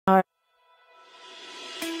are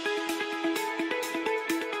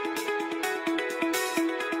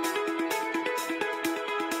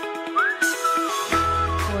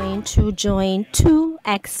going to join two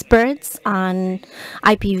experts on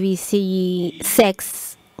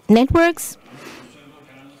IPv6 networks.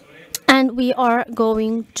 And we are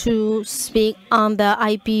going to speak on the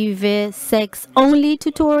IPv6 only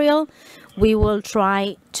tutorial. We will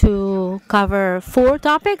try to cover 4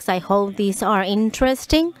 topics. I hope these are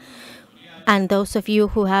interesting. And those of you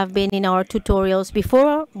who have been in our tutorials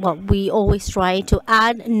before, well, we always try to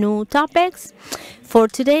add new topics. For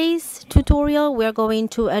today's tutorial, we're going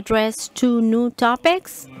to address 2 new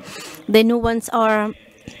topics. The new ones are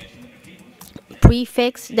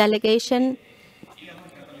prefix delegation,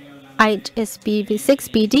 IPv6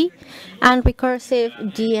 PD, and recursive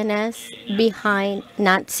DNS behind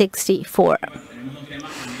NAT64.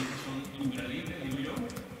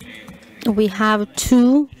 We have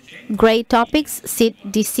 2 great topics,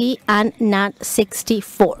 SID-DC and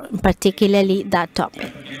NAT64, particularly that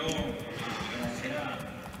topic.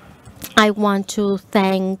 I want to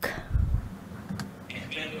thank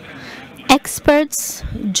experts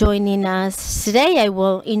joining us today. I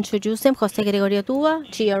will introduce them. Jose Gregorio Tua,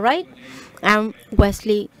 to your right, and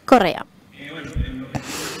Wesley Correa.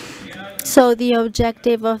 So the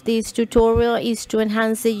objective of this tutorial is to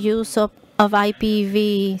enhance the use of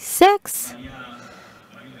IPv6.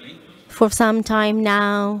 For some time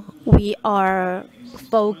now, we are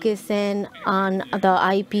focusing on the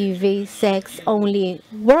IPv6 only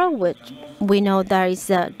world, which we know there is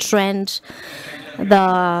a trend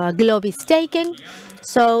the globe is taking.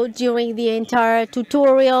 So during the entire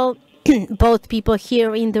tutorial, both people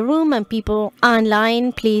here in the room and people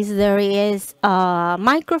online, please, there is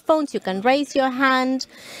microphones. You can raise your hand.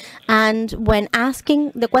 And when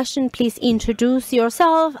asking the question, please introduce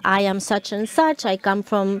yourself. I am such and such. I come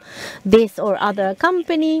from this or other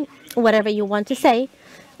company, whatever you want to say.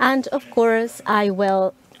 And of course, I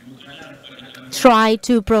will try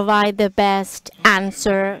to provide the best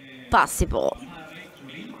answer possible.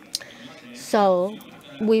 So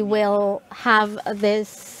we will have this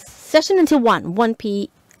session until 1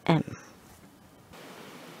 p.m.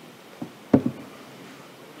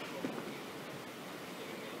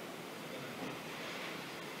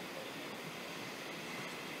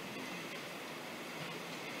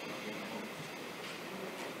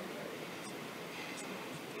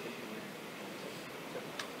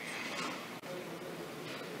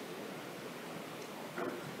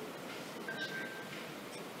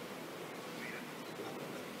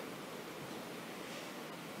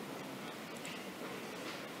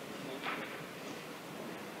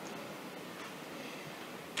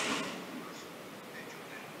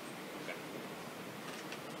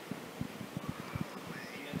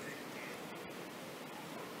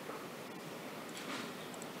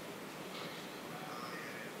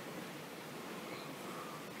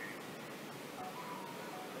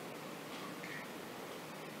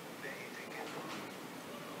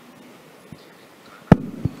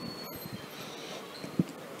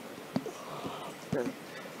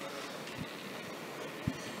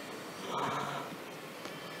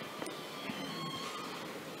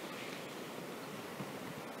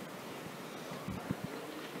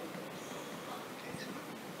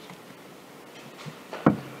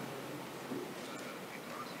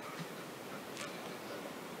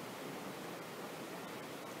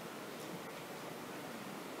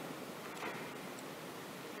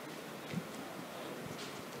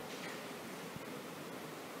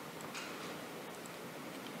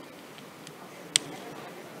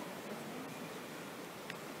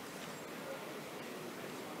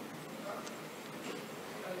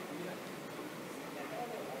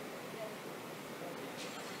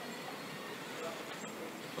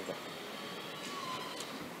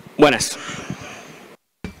 Buenas.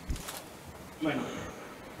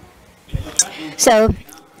 So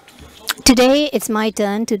today it's my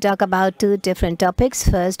turn to talk about 2 different topics.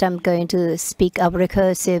 First, I'm going to speak of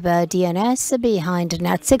recursive DNS behind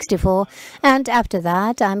NAT64, and after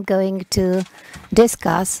that I'm going to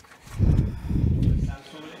discuss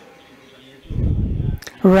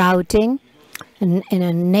routing in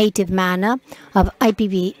a native manner of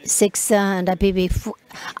IPv6 and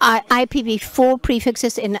IPv4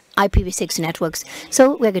 prefixes in IPv6 networks.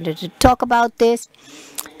 So we're going to talk about this.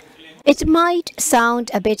 It might sound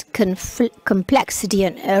a bit complex,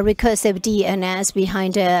 recursive DNS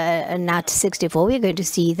behind a NAT64. We're going to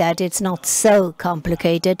see that it's not so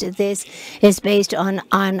complicated. This is based on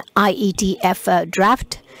an IETF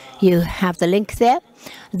draft. You have the link there.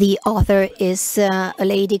 The author is a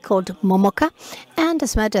lady called Momoka. And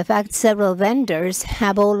as a matter of fact, several vendors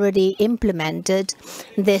have already implemented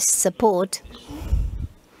this support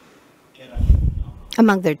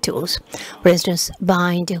among their tools. For instance,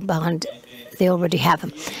 bind, they already have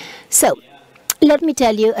them. So let me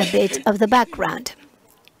tell you a bit of the background,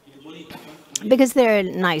 because they're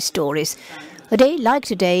nice stories. A day like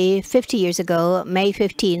today, 50 years ago, May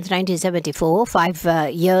 15th, 1974,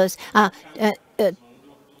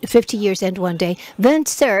 50 years and one day, Vint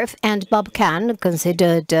Cerf and Bob Kahn,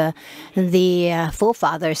 considered the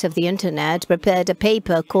forefathers of the Internet, prepared a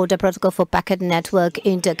paper called A Protocol for Packet Network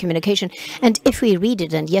Intercommunication. And if we read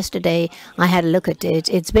it, and yesterday I had a look at it,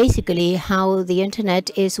 it's basically how the Internet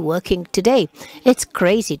is working today. It's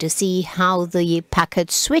crazy to see how the packet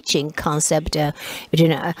switching concept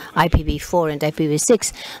between IPv4 and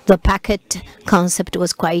IPv6, the packet concept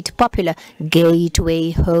was quite popular. Gateway,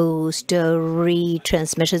 host,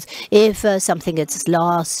 retransmission. If something gets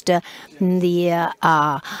lost, the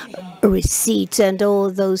receipts and all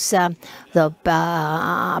those, the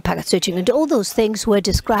packet switching and all those things were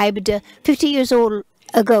described 50 years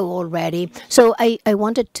ago already. So I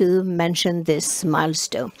wanted to mention this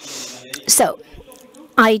milestone. So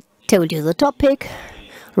I told you the topic,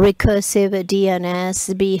 recursive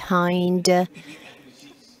DNS behind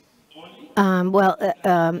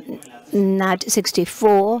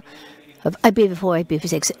NAT64 of IPv4,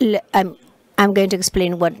 IPv6. I'm going to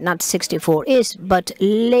explain what NAT64 is, but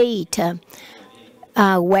later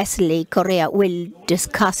Wesley Correa will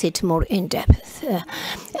discuss it more in depth.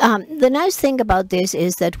 The nice thing about this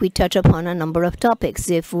is that we touch upon a number of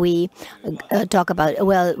topics. If we talk about,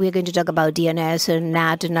 well, we're going to talk about DNS and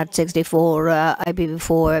NAT64,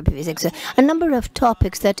 IPv4, IPv6, a number of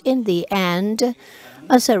topics that in the end,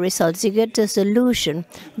 as a result, you get a solution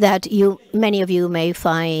that many of you may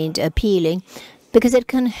find appealing, because it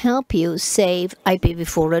can help you save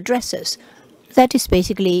IPv4 addresses. That is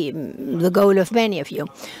basically the goal of many of you.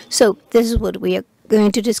 So this is what we are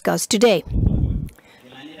going to discuss today.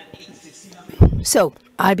 So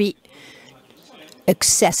I'll be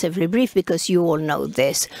excessively brief because you all know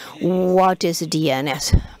this. What is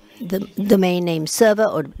DNS? The domain name server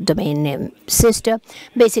or domain name sister.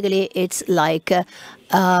 Basically, it's like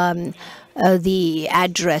the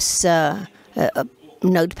address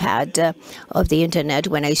notepad of the Internet.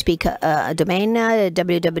 When I speak a domain,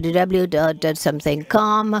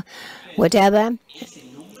 www.something.com, whatever,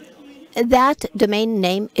 that domain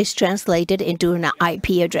name is translated into an IP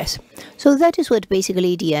address. So that is what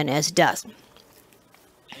basically DNS does.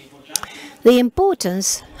 The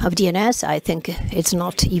importance of DNS, I think it's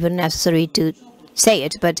not even necessary to say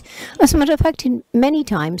it, but as a matter of fact, many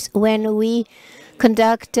times when we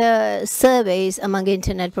conduct surveys among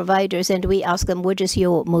Internet providers and we ask them, what is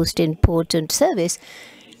your most important service?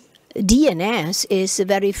 DNS is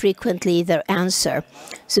very frequently their answer.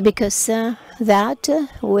 So because that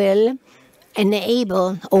will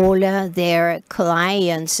enable all their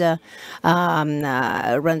clients run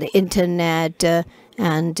the Internet,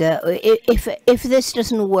 and if this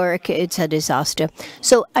doesn't work, it's a disaster.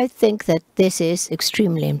 So I think that this is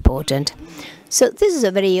extremely important. So this is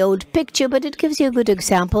a very old picture, but it gives you a good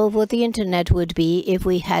example of what the Internet would be if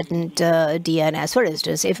we hadn't DNS. For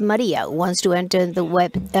instance, if Maria wants to enter the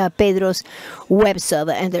Pedro's web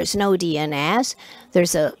server and there's no DNS,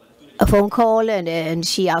 there's a phone call and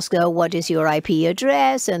she asks her, what is your IP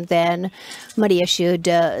address? And then Maria should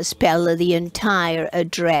spell the entire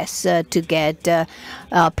address to get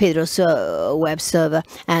Pedro's web server.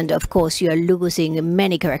 And of course, you are losing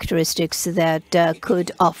many characteristics that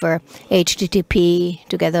could offer HTTP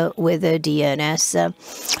together with the DNS.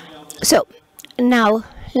 So now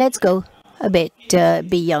let's go a bit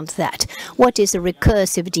beyond that. What is a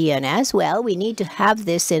recursive DNS? Well, we need to have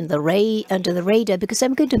this in the under the radar because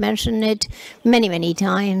I'm going to mention it many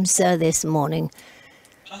times this morning.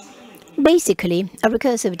 Basically, a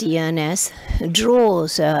recursive DNS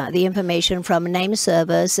draws the information from name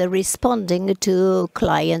servers responding to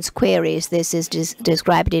clients' queries. This is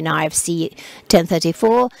described in RFC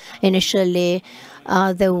 1034. Initially,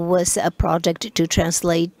 there was a project to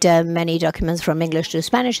translate many documents from English to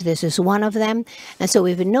Spanish. This is one of them. And so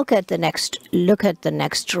if we look at the next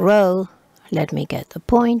row, let me get the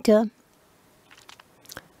pointer.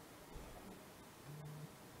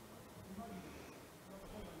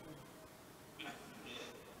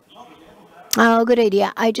 Oh, good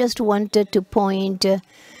idea. I just wanted to point. Do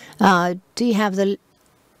you have the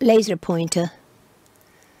laser pointer?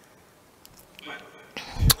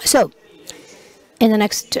 So in the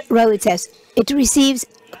next row, it says, it receives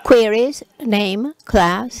queries, name,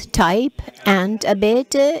 class, type, and a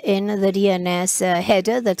bit in the DNS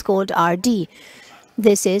header that's called RD.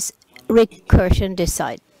 This is recursion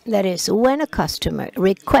decide. That is, when a customer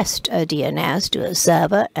requests a DNS to a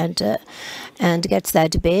server and gets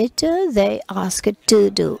that bit, they ask it to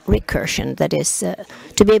do recursion. That is,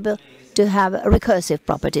 to be able to have recursive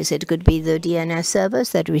properties. It could be the DNS service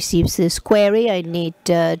that receives this query. I need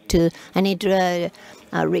a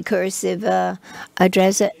recursive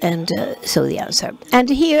address, and so the answer. And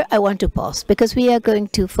here I want to pause because we are going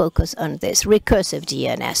to focus on this recursive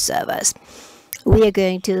DNS servers. We are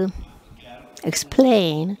going to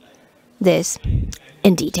explain this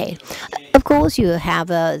in detail. Of course, you have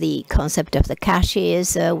the concept of the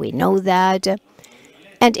caches. We know that.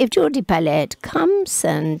 And if Jordi Palette comes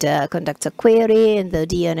and conducts a query in the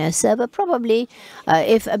DNS server, probably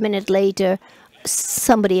if a minute later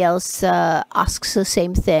somebody else asks the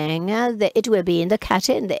same thing, it will be in the cache,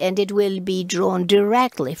 and it will be drawn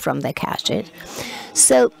directly from the cache.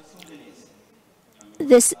 So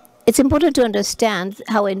it's important to understand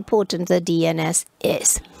how important the DNS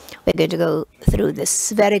is. We're going to go through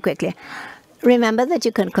this very quickly. Remember that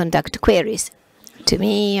you can conduct queries to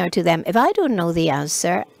me or to them. If I don't know the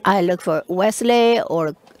answer, I look for Wesley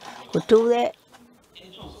or Utude,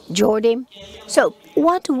 Jordi. So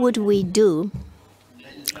what would we do?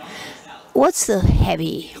 What's the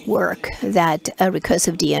heavy work that a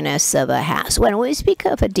recursive DNS server has? When we speak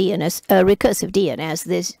of a recursive DNS,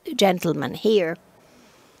 this gentleman here,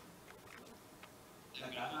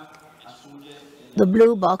 the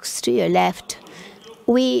blue box to your left,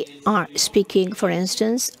 we are speaking, for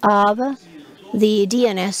instance, of the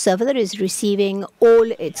DNS server that is receiving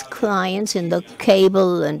all its clients in the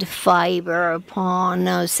cable and fiber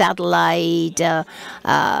upon satellite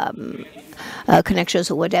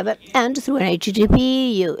connections or whatever, and through an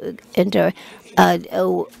HTTP you enter a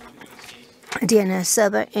DNS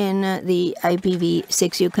server in the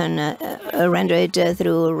IPv6. You can render it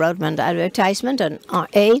through roadmap advertisement on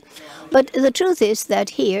RA. But the truth is that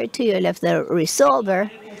here, to your left, the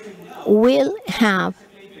resolver will have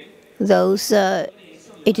those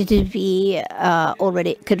HTTP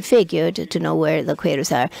already configured to know where the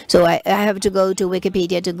queries are. So I have to go to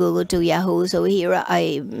Wikipedia, to Google, to Yahoo. So here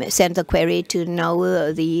I send the query to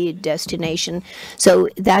know the destination. So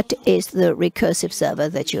that is the recursive server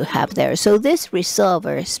that you have there. So this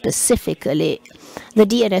resolver specifically, the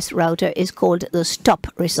DNS router is called the stop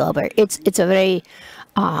resolver. It's a very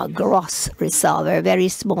gross resolver, very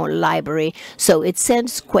small library. So it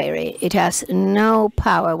sends query. It has no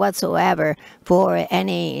power whatsoever for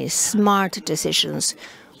any smart decisions,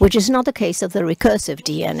 which is not the case of the recursive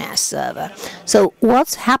DNS server. So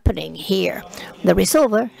what's happening here? The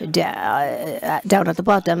resolver down at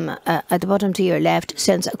the bottom to your left,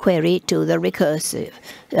 sends a query to the recursive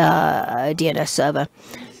DNS server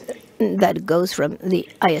that goes from the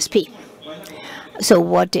ISP. So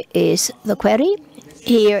what is the query?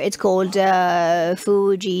 Here it's called IPv6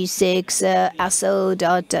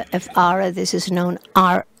 ASO.fr. This is known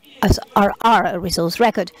as RR, resource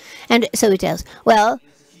record. And so it tells, well,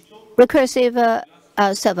 recursive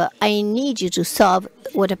server, I need you to solve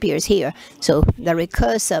what appears here. So the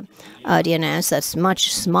recursive DNS that's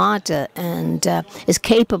much smarter and is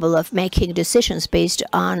capable of making decisions based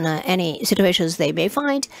on any situations they may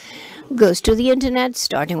find, goes to the internet,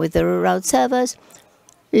 starting with the route servers,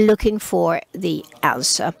 looking for the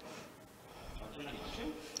answer.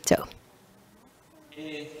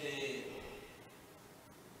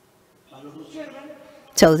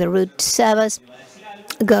 So the root servers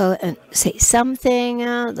go and say something,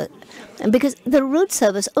 because the root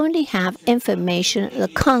servers only have information, the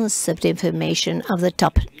concept information of the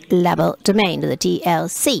top level domain, the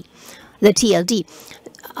TLC, the TLD.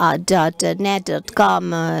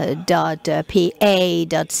 .net.com, .pa,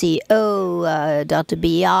 .co,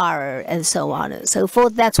 .br, and so on and so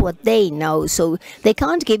forth. That's what they know. So they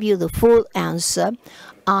can't give you the full answer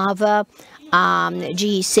of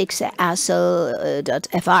G6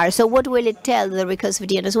 ASO.fr. So what will it tell the recursive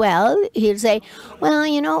DNS as well? He'll say, well,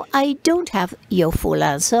 you know, I don't have your full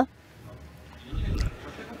answer,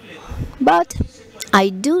 but I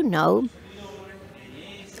do know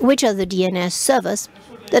which are the DNS servers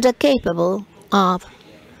that are capable of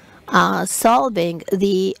solving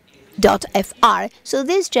the .fr. So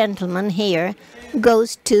this gentleman here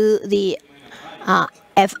goes to the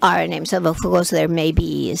FR name server. Of course, there may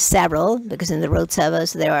be several, because in the root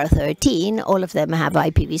servers there are 13. All of them have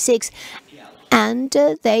IPv6, and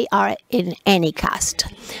they are in any cast.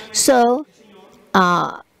 So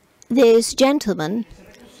this gentleman,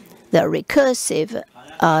 the recursive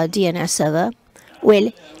DNS server,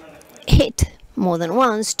 will hit more than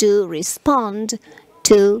once to respond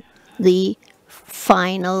to the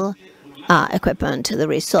final equipment, the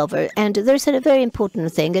resolver. And there's a very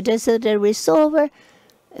important thing. It is that the resolver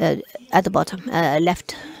at the bottom,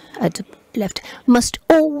 left, must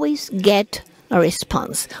always get a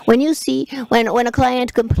response. When you see, when a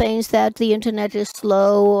client complains that the internet is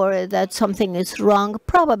slow or that something is wrong,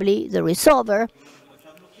 probably the resolver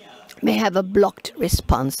may have a blocked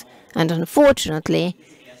response. And unfortunately,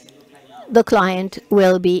 the client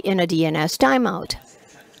will be in a DNS timeout.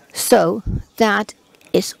 So that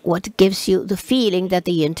is what gives you the feeling that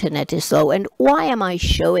the internet is slow. And why am I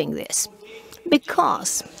showing this?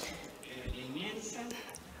 Because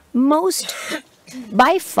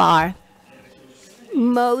by far,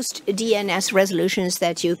 most DNS resolutions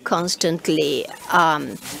that you constantly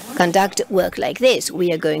conduct work like this.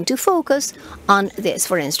 We are going to focus on this.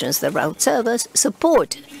 For instance, the route servers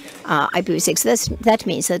support IPv6. That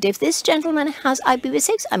means that if this gentleman has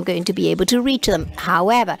IPv6, I'm going to be able to reach them.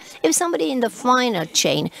 However, if somebody in the finer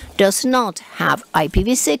chain does not have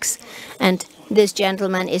IPv6 and this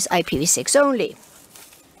gentleman is IPv6 only,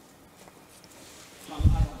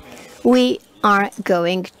 we are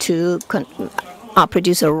going to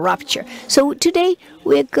produce a rupture. So today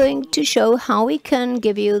we're going to show how we can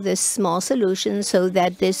give you this small solution so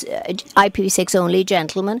that this IPv6 only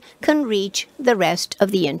gentleman can reach the rest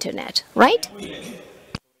of the internet, right?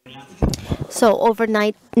 So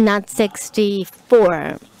overnight NAT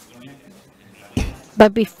 64.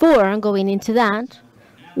 But before going into that,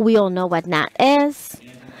 we all know what NAT is.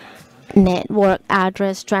 Network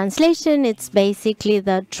address translation. It's basically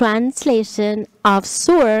the translation of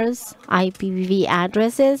source IPv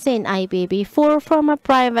addresses in IPv4 from a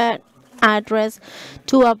private address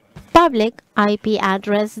to a public IP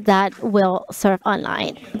address that will serve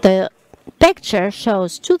online. The picture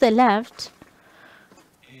shows to the left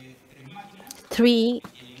 3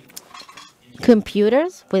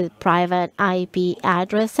 computers with private IP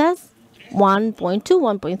addresses, 1.2,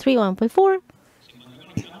 1.3, 1.4,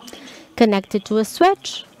 connected to a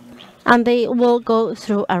switch, and they will go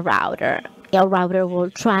through a router. A router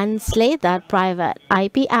will translate that private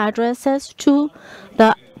IP addresses to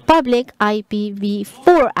the public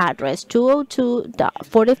IPv4 address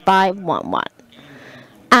 202.45.11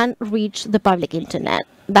 and reach the public internet.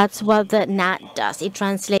 That's what the NAT does. It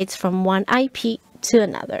translates from one IP to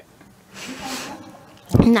another.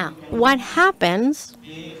 Now, what happens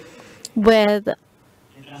with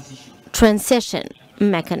transition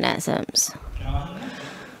mechanisms?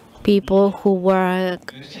 People who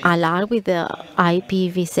work a lot with the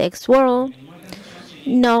IPv6 world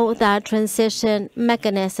know that transition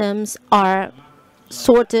mechanisms are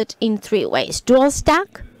sorted in 3 ways. Dual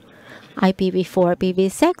stack, IPv4,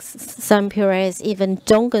 IPv6. Some purists even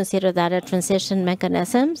don't consider that a transition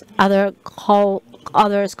mechanism. Others call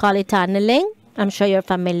it tunneling. I'm sure you're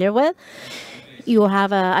familiar with. You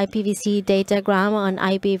have a IPv6 datagram on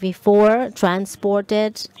IPv4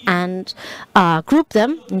 transported and group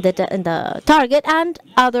them in the target, and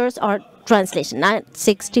others are translation. NAT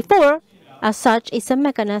 64, as such, is a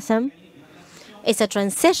mechanism. It's a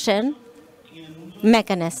transition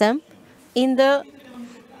mechanism in the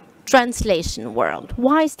translation world.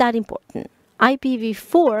 Why is that important?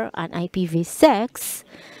 IPv4 and IPv6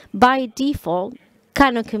 by default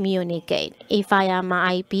cannot communicate. If I am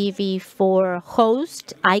an IPv4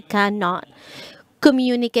 host, I cannot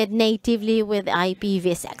communicate natively with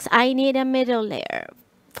IPv6. I need a middle layer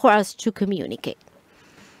for us to communicate.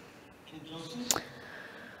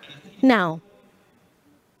 Now,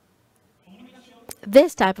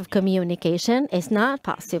 this type of communication is not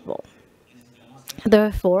possible.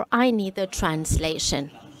 Therefore, I need the translation.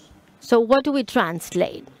 So what do we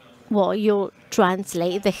translate? Well, you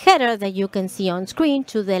translate the header that you can see on screen.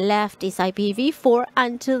 To the left is IPv4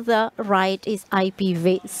 and to the right is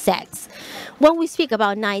IPv6. When we speak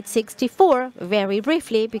about NAT 64, very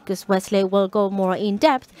briefly, because Wesley will go more in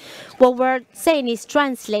depth, what we're saying is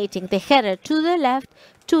translating the header to the left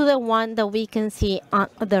to the one that we can see on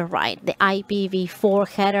the right. The IPv4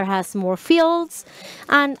 header has more fields,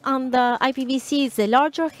 and on the IPv6 is a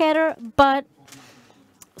larger header, but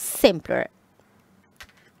simpler.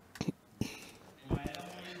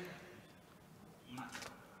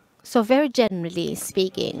 So very generally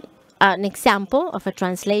speaking, an example of a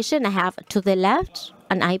translation, I have to the left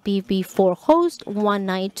an IPv4 host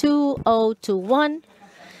 192.0.2.1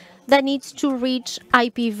 that needs to reach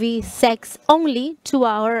IPv6 only to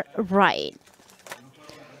our right.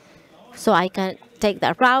 So I can take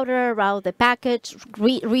the router, route the package,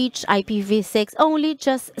 reach IPv6 only,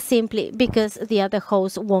 just simply because the other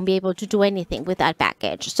host won't be able to do anything with that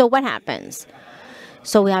package. So what happens?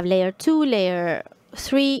 So we have layer 2, layer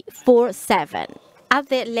 3, 4, 7. At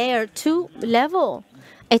the layer 2 level,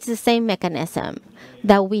 it's the same mechanism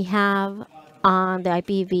that we have on the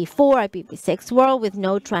IPv4, IPv6 world with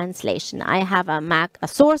no translation. I have a MAC, a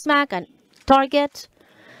source MAC, and target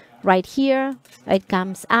right here. It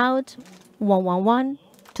comes out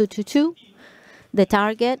 111.222. The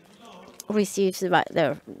target receives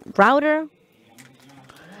the router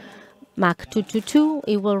MAC 222.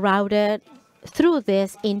 It will route it through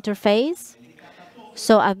this interface.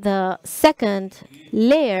 So at the second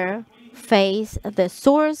layer face the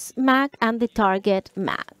source MAC and the target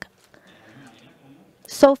MAC.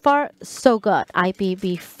 So far, so good.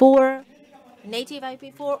 IPv4, native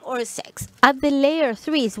IPv4 or 6. At the layer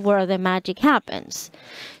 3 is where the magic happens.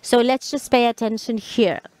 So let's just pay attention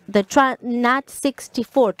here. The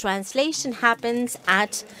NAT64 translation happens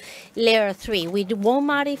at layer 3. We won't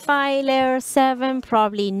modify layer 7,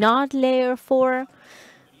 probably not layer 4.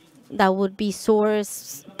 That would be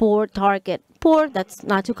source port, target port. That's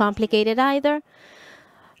not too complicated either.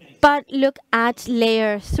 But look at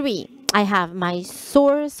layer 3. I have my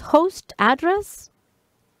source host address.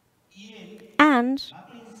 And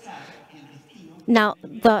now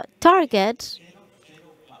the target,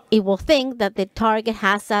 it will think that the target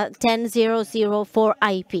has a 10.0.0.4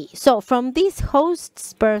 IP. So from this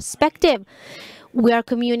host's perspective, we are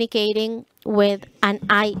communicating with an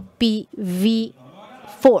IPv4.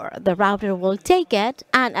 The router will take it,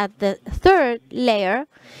 and at the third layer,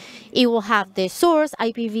 it will have the source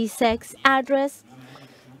IPv6 address,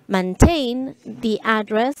 maintain the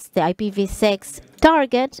address, the IPv6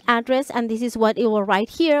 target address, and this is what it will write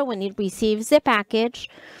here when it receives the package.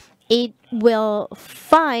 It will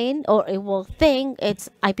find, or it will think it's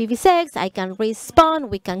IPv6. I can respond.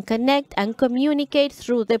 We can connect and communicate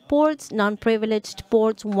through the ports, non-privileged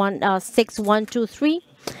ports 6123.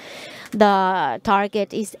 The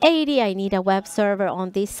target is 80. I need a web server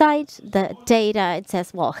on this site. The data, it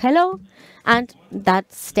says, well, hello, and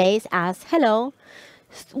that stays as hello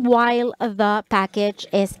while the package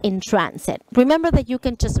is in transit. Remember that you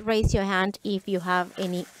can just raise your hand if you have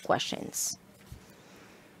any questions.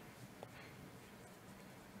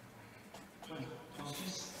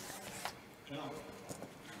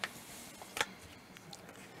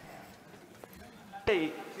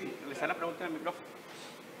 Sí, le sale la pregunta en el micrófono.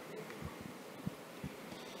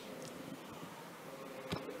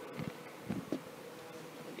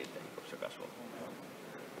 Por si acaso.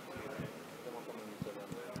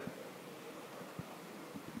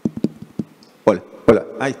 Hola, hola,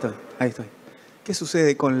 ahí estoy, ahí estoy. ¿Qué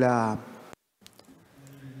sucede con la...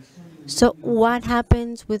 So what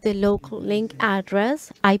happens with the local link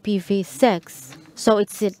address, IPv6? So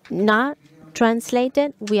it's not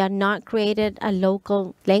translated. We are not created a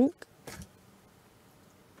local link.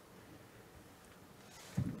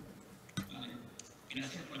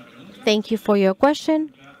 Thank you for your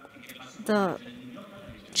question. The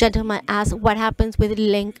gentleman asked what happens with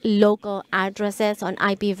link local addresses on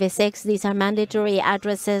IPv6. These are mandatory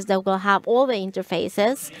addresses that will have all the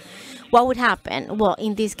interfaces. What would happen? Well,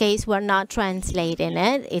 in this case, we're not translating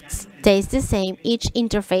it. It stays the same. Each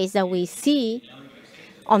interface that we see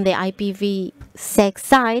on the IPv6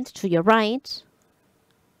 side to your right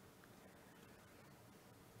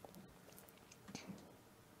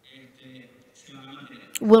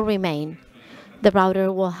will remain. The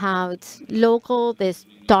router will have its local, this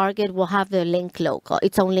target will have the link local,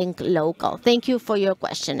 its own link local. Thank you for your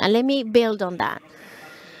question. And let me build on that.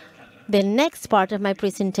 The next part of my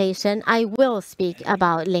presentation, I will speak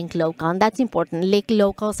about link local, and that's important. Link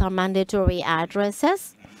locals are mandatory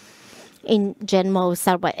addresses. In Genmo,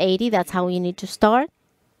 start by 80, that's how you need to start.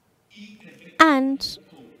 And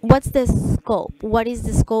what's the scope? What is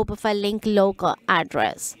the scope of a link local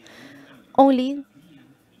address? Only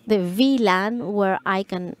the VLAN where I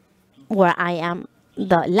am,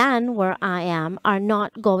 the LAN where I am, are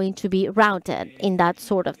not going to be routed in that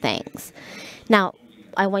sort of things. Now,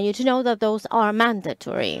 I want you to know that those are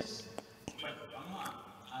mandatory.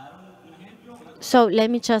 So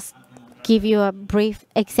let me just give you a brief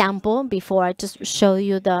example before I just show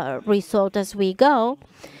you the result as we go.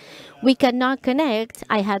 We cannot connect,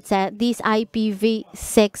 I had said, this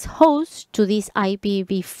IPv6 host to this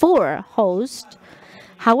IPv4 host.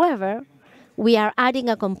 However, we are adding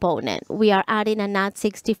a component. We are adding a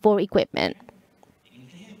NAT64 equipment.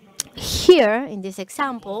 Here, in this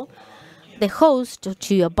example, the host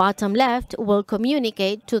to your bottom left will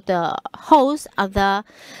communicate to the host of the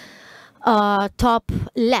top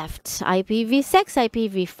left, IPv6,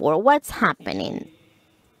 IPv4. What's happening?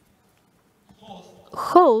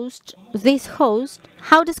 this host,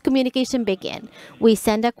 how does communication begin? We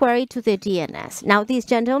send a query to the DNS. Now this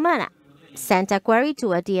gentleman sent a query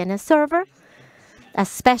to a DNS server, a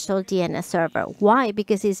special DNS server. Why?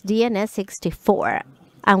 Because it's DNS 64.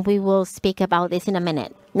 And we will speak about this in a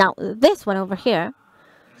minute. Now, this one over here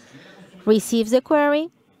receives a query,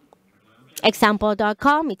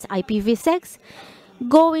 example.com, it's IPv6,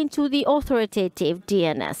 going to the authoritative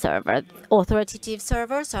DNS server. Authoritative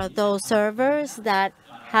servers are those servers that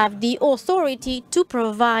have the authority to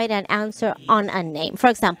provide an answer on a name. For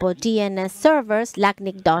example, DNS servers,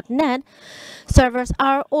 lacnic.net, servers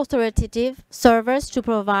are authoritative servers to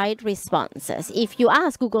provide responses. If you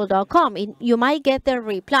ask google.com, you might get their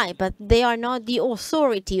reply, but they are not the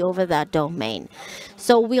authority over that domain.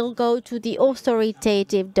 So we'll go to the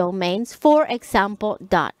authoritative domains, for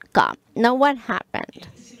example.com. Now what happened?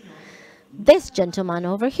 This gentleman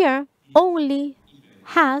over here only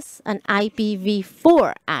has an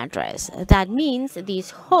IPv4 address. That means this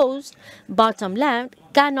host, bottom left,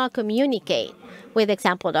 cannot communicate with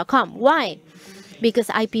example.com. Why? Because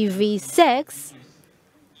IPv6,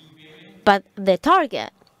 but the target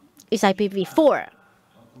is IPv4.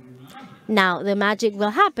 Now the magic will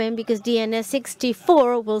happen because DNS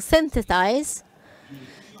 64 will synthesize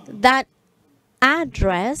that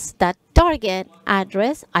address, that target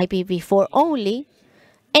address, IPv4 only,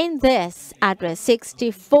 in this address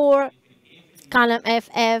 64 column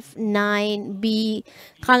FF 9B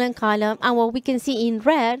column, and what we can see in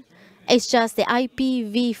red is just the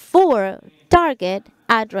IPv4 target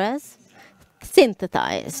address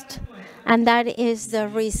synthesized, and that is the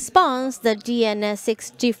response that DNS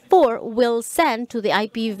 64 will send to the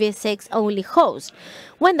IPv6 only host.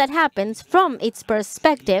 When that happens, from its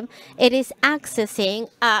perspective, it is accessing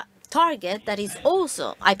a target that is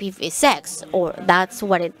also IPv6, or that's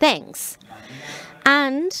what it thinks.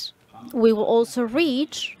 And we will also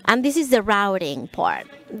reach, and this is the routing part.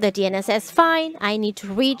 The DNS says, fine, I need to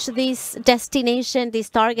reach this destination, this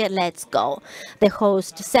target, let's go. The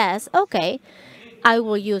host says, okay, I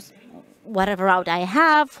will use whatever route I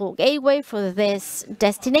have for gateway for this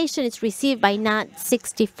destination. It's received by NAT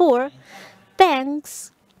 64,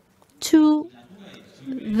 thanks to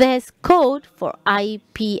this code for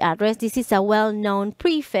IP address. This is a well-known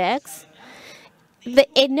prefix.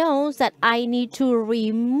 It knows that I need to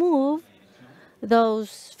remove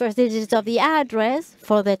those first digits of the address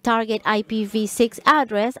for the target IPv6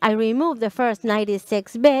 address. I remove the first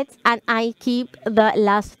 96 bits and I keep the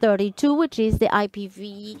last 32, which is the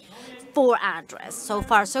IPv4 address. So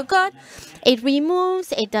far, so good. It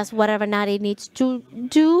removes, it does whatever NAT it needs to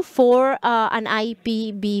do for an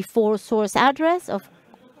IPv4 source address of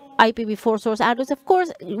IPv4 source address. Of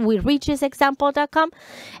course, we reaches example.com.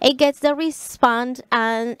 It gets the response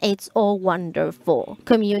and it's all wonderful.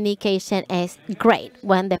 Communication is great.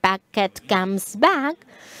 When the packet comes back,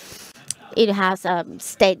 it has a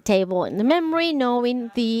state table in the memory,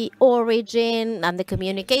 knowing the origin and the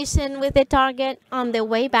communication with the target. On the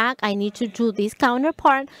way back, I need to do this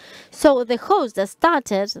counterpart. So the host that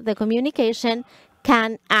started the communication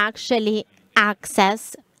can actually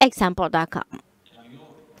access example.com.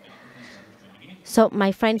 So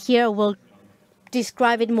my friend here will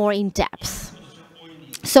describe it more in depth.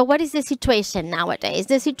 So what is the situation nowadays?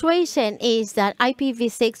 The situation is that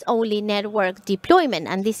IPv6 only network deployment,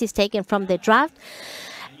 and this is taken from the draft,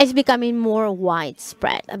 is becoming more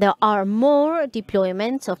widespread. There are more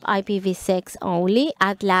deployments of IPv6 only.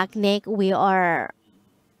 At LACNIC, we are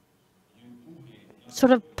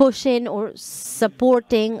sort of pushing or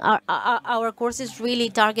supporting our courses really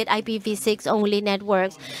target IPv6 only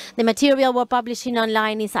networks. The material we're publishing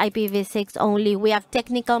online is IPv6 only. We have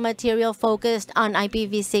technical material focused on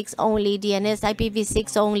IPv6 only, DNS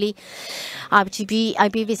IPv6 only, RGB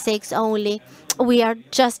IPv6 only. We are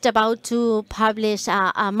just about to publish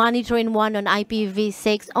a monitoring one on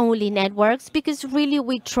IPv6 only networks because really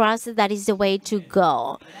we trust that is the way to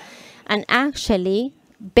go. And actually,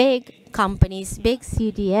 big companies, big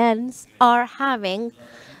CDNs are having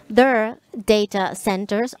their data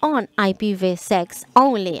centers on IPv6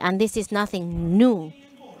 only, and this is nothing new.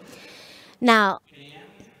 Now,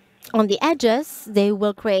 on the edges, they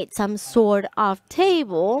will create some sort of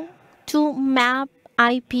table to map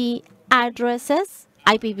IP addresses,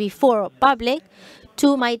 IPv4 public,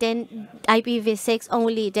 to my IPv6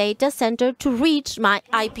 only data center to reach my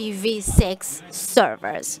IPv6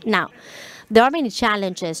 servers. Now, there are many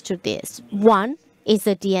challenges to this. One is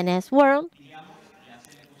the DNS world,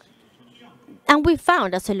 and we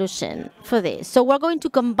found a solution for this. So we're going to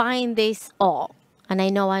combine this all, and I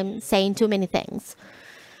know I'm saying too many things.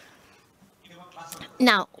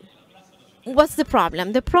 Now, what's the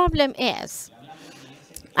problem? The problem is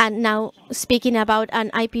And now speaking about an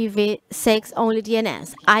IPv6 only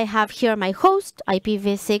DNS, I have here my host,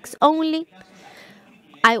 IPv6 only.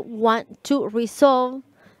 I want to resolve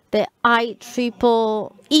the IEEE.org.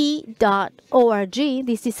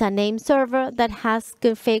 This is a name server that has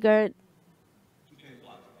configured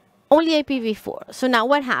only IPv4. So now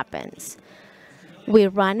what happens? We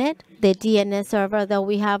run it. The DNS server that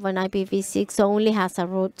we have on IPv6 only has a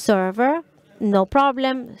root server. No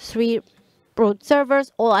problem. 3 root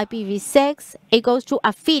servers, all IPv6. It goes to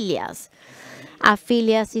Affilias.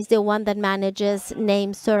 Affilias is the one that manages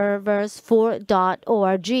name servers for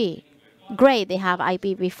 .org. Great, they have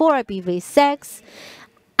IPv4, IPv6,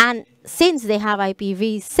 and since they have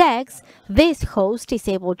IPv6, this host is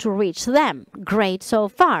able to reach them. Great so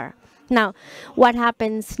far. Now, what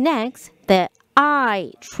happens next? The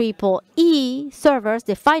IEEE servers,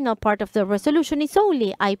 the final part of the resolution is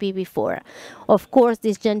only IPv4. Of course,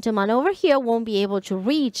 this gentleman over here won't be able to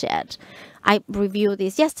reach it. I reviewed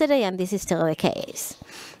this yesterday and this is still the case.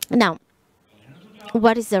 Now,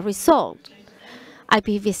 what is the result?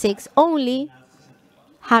 IPv6 only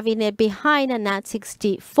having it behind a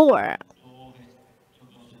NAT64.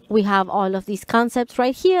 We have all of these concepts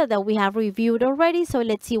right here that we have reviewed already, so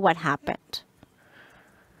let's see what happened.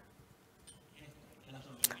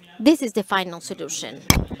 This is the final solution.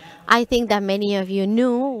 I think that many of you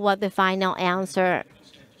knew what the final answer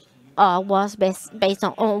was based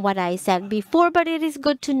on what I said before, but it is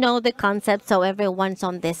good to know the concept so everyone's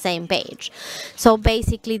on the same page. So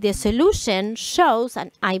basically the solution shows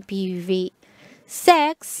an IPv6.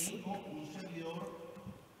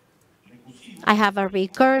 I have a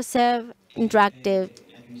recursive interactive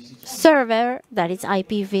server that is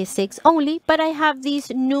IPv6 only, but I have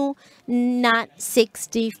this new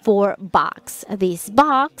NAT64 box. This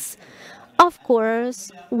box, of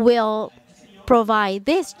course, will provide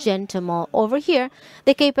this gentleman over here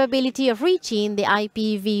the capability of reaching the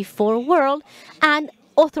IPv4 world and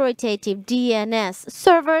authoritative DNS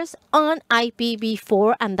servers on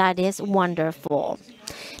IPv4, and that is wonderful.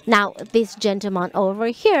 Now, this gentleman over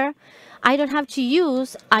here, I don't have to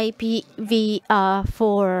use IPv4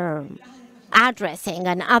 addressing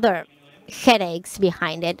and other headaches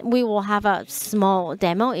behind it. We will have a small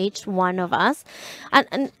demo, each one of us,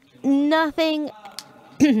 and nothing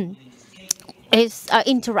is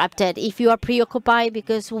interrupted. If you are preoccupied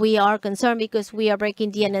because we are concerned because we are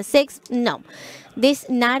breaking DNS6, no. This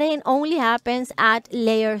NATing only happens at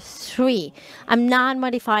layer 3. I'm not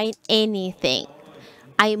modifying anything.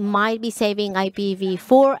 I might be saving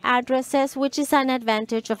IPv4 addresses, which is an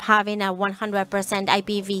advantage of having a 100%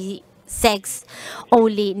 IPv6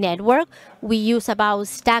 only network. We use about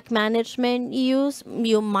stack management use.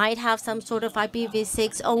 You might have some sort of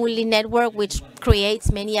IPv6 only network, which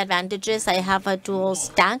creates many advantages. I have a dual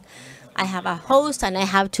stack. I have a host and I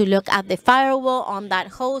have to look at the firewall on that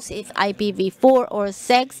host, if IPv4 or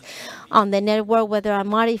 6 on the network, whether I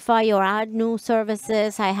modify or add new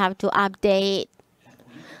services. I have to update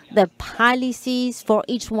the policies for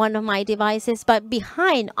each one of my devices. But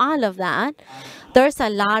behind all of that, there's a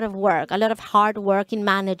lot of work, a lot of hard work in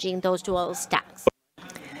managing those dual stacks.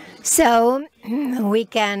 So we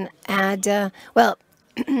can add, well,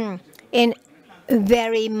 in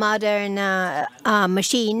very modern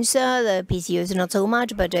machines, the PCUs not so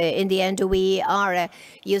much, but in the end we are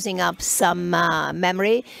using up some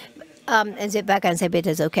memory. And zip back and zip it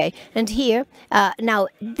is okay. And here, now,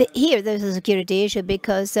 here there's a security issue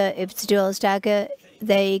because if it's dual stack,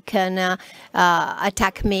 they can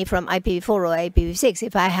attack me from IPv4 or IPv6.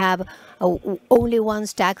 If I have only one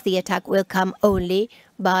stack, the attack will come only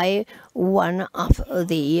by one of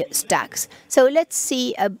the stacks. So let's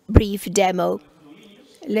see a brief demo.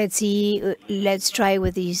 Let's see, let's try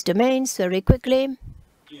with these domains very quickly.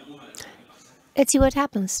 Let's see what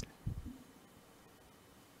happens.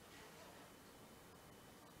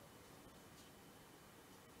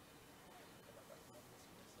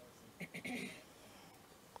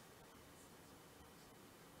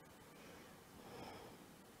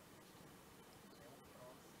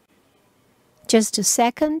 Just a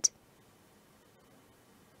second.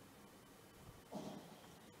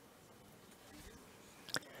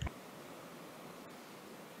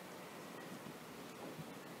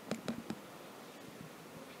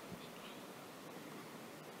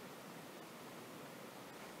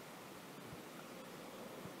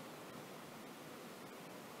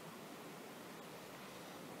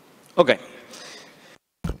 Okay.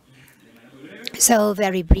 So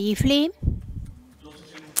very briefly,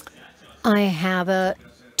 I have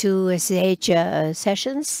 2 SSH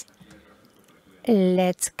sessions.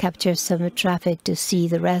 Let's capture some traffic to see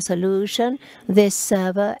the resolution. This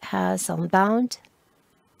server has Unbound.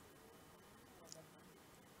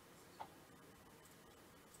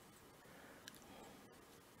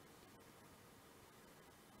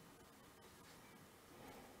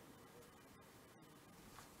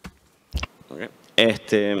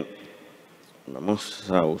 Vamos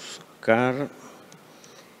a buscar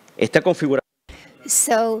esta configuración.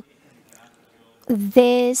 So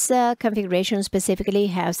this configuration specifically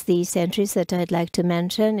has these entries that I'd like to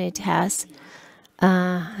mention. It has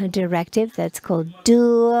a directive that's called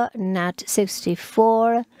do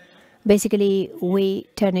NAT64. Basically, we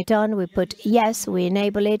turn it on, we put yes, we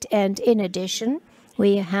enable it, and in addition,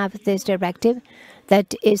 we have this directive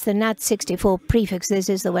that is the NAT64 prefix. This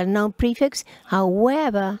is the well-known prefix.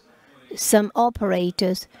 However, some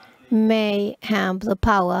operators may have the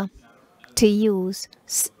power to use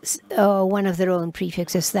one of their own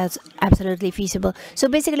prefixes. That's absolutely feasible. So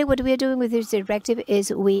basically what we are doing with this directive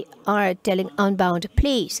is we are telling Unbound,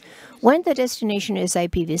 please, when the destination is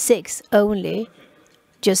IPv6 only,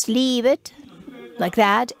 just leave it like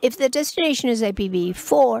that. If the destination is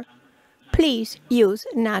IPv4, please use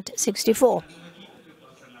NAT64.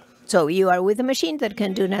 So you are with a machine that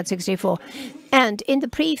can do NAT64. And in the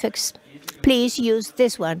prefix, please use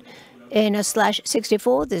this one. In a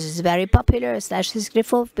 /64, this is very popular,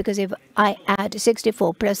 /64, because if I add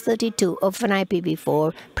 64 plus 32 of an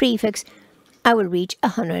IPv4 prefix, I will reach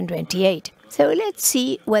 128. So let's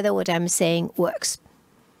see whether what I'm saying works.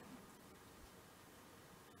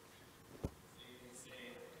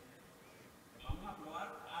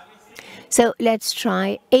 So let's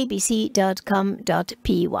try abc.com.py.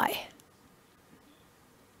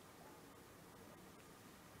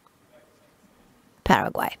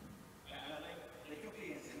 Paraguay.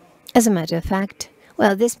 As a matter of fact,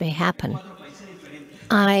 well, this may happen.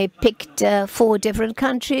 I picked 4 different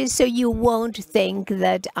countries, so you won't think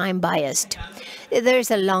that I'm biased. There's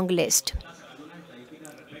a long list.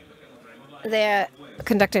 They're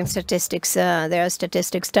conducting statistics. Their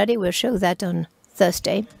statistics study. We'll show that on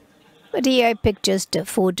Thursday. But here I picked just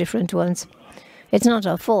 4 different ones. It's not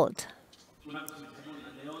our fault.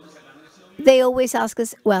 They always ask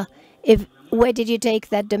us, well, where did you take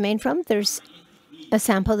that domain from? There's a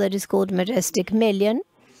sample that is called Majestic Million.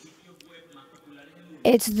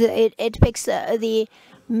 It picks the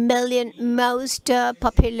million most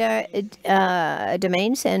popular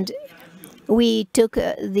domains, and we took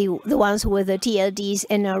the ones with the TLDs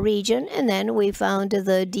in our region, and then we found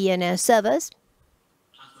the DNS servers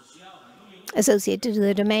associated to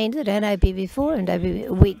the domain that had IPv4 and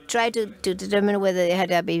we tried to determine whether they had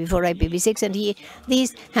IPv4 or IPv6, and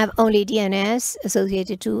these have only DNS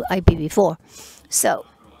associated to IPv4. So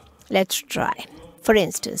let's try. For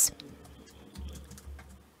instance,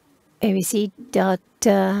 abc.com.py.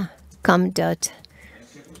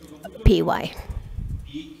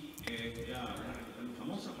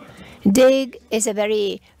 Dig is a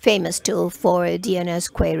very famous tool for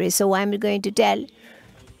DNS queries, so I'm going to tell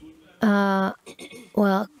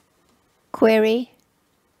well, query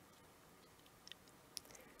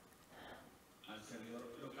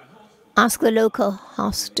ask the local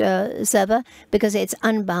host server, because it's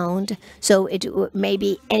unbound, so it may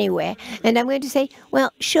be anywhere. And I'm going to say,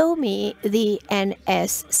 well, show me the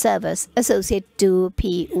NS servers associated to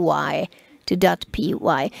 .py, to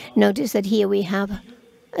 .py. Notice that here we have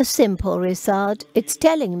a simple result. It's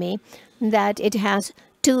telling me that it has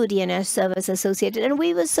 2 DNS servers associated, and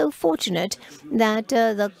we were so fortunate that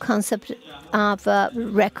the concept of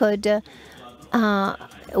record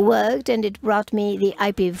worked, and it brought me the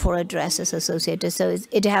IPv4 addresses associated. So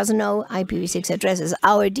it has no IPv6 addresses.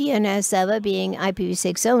 Our DNS server, being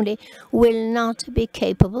IPv6 only, will not be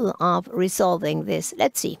capable of resolving this.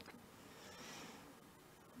 Let's see.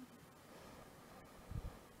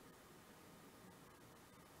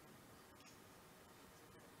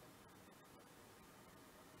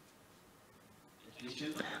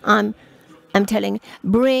 I'm telling,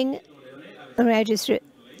 bring register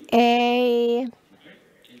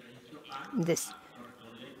this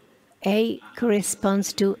A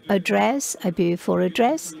corresponds to address, IPv4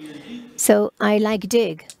 address. So I like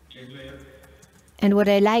dig. And what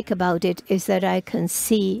I like about it is that I can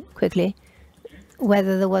see quickly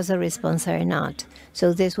whether there was a response or not.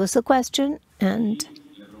 So this was the question, and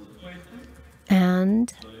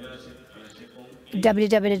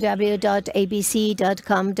www.abc.com.py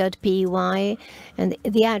and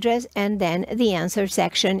the address, and then the answer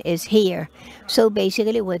section is here. So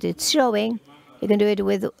basically what it's showing, you can do it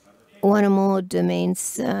with 1 or more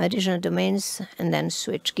domains, additional domains, and then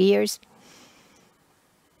switch gears.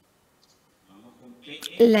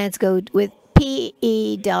 Let's go with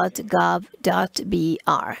pe.gov.br.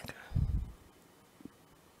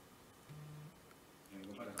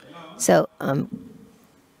 So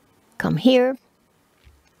come here.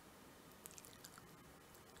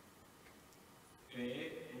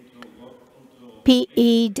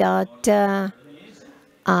 pe.gov.br.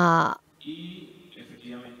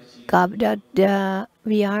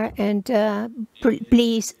 gov.vr, and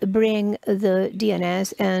please bring the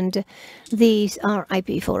DNS, and these are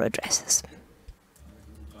IP4 addresses.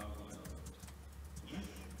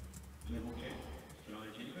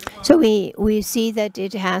 So we see that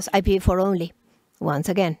it has IP4 only, once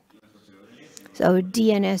again. So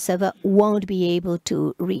DNS server won't be able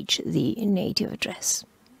to reach the native address.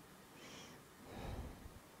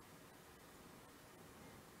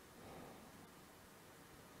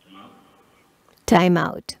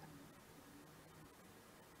 Timeout.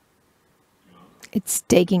 It's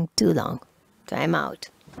taking too long. Timeout.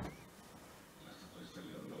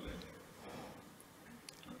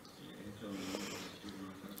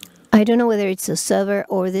 I don't know whether it's a server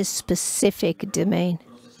or this specific domain.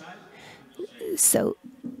 So,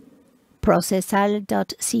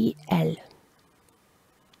 processal.cl.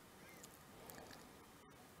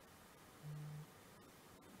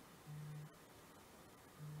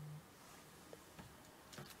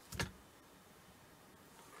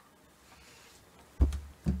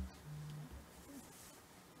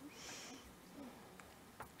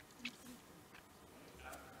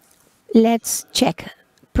 Let's check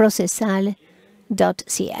processal.cl,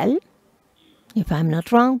 if I'm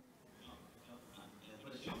not wrong.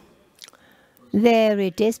 There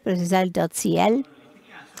it is, processal.cl.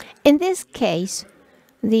 In this case,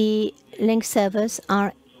 the link servers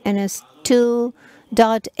are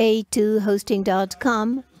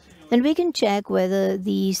ns2.a2hosting.com, and we can check whether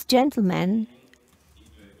these gentlemen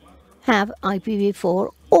have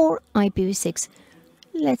IPv4 or IPv6.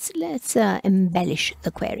 Let's embellish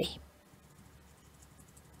the query.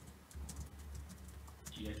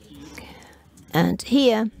 And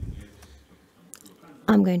here,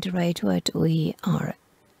 I'm going to write what we are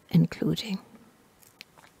including.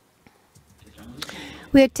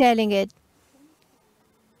 We're telling it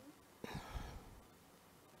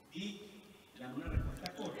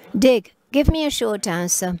dig, give me a short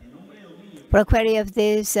answer for a query of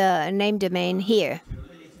this name domain here.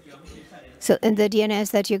 So in the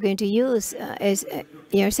DNS that you're going to use is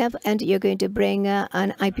yourself, and you're going to bring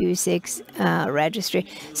an IPv6 registry.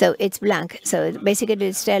 So it's blank. So basically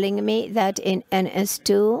it's telling me that in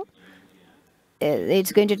NS2,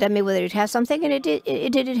 it's going to tell me whether it has something, and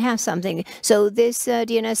it didn't have something. So this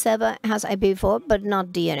DNS server has IPv4, but not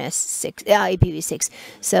IPv6.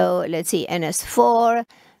 So let's see, NS4,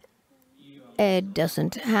 it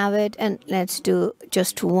doesn't have it. And let's do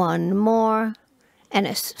just one more.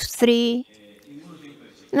 NS3,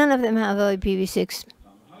 none of them have IPv6.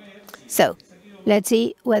 So let's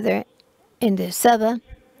see whether in the server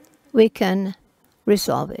we can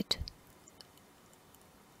resolve it.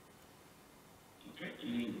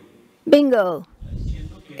 Bingo!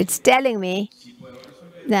 It's telling me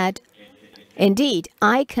that indeed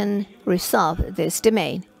I can resolve this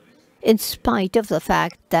domain in spite of the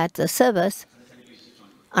fact that the servers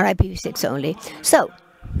are IPv6 only. So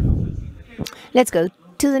let's go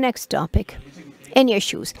to the next topic. In your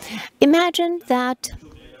shoes. Imagine that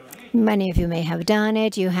many of you may have done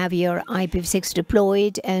it. You have your IPv6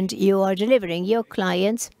 deployed and you are delivering your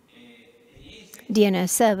clients DNS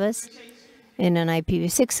servers in an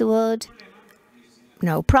IPv6 world.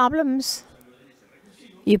 No problems.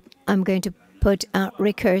 I'm going to put a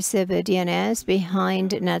recursive DNS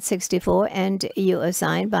behind NAT64, and you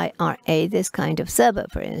assign by RA this kind of server,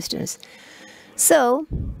 for instance. So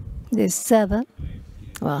this server,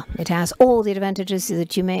 well, it has all the advantages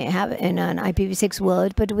that you may have in an IPv6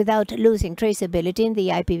 world, but without losing traceability in the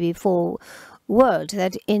IPv4 world.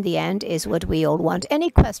 That, in the end, is what we all want.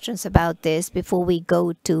 Any questions about this before we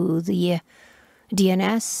go to the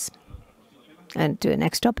DNS and to the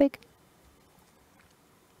next topic?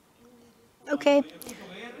 Okay.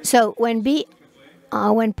 So when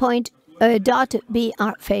point dot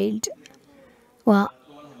br failed, well,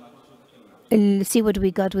 let's see what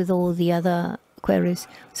we got with all the other queries.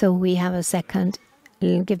 So we have a second.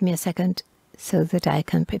 Give me a second so that I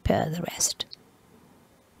can prepare the rest.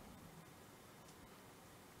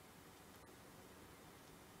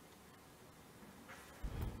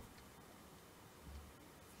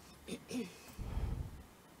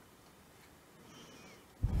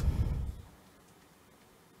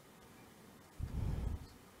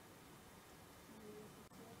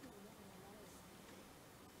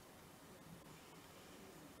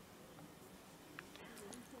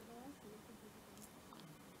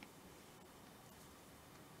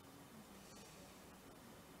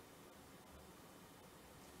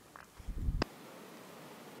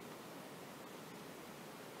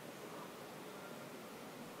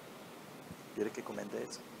 ¿Quieres que comente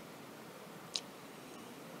eso?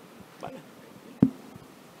 Vale.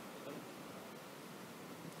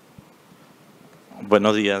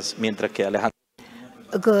 Buenos días. Mientras que Alejandro.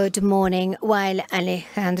 Good morning. While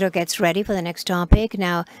Alejandro gets ready for the next topic,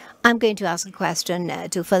 now I'm going to ask a question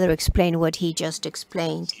to further explain what he just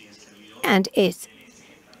explained. And it's,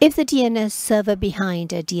 if the DNS server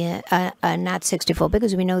behind a NAT64,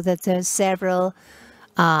 because we know that there's several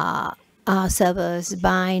servers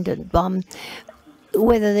bind and bomb,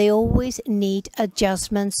 whether they always need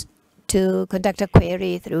adjustments to conduct a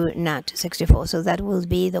query through NAT64. So that will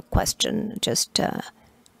be the question just to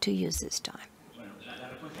use this time.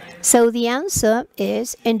 So the answer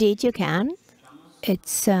is, indeed you can.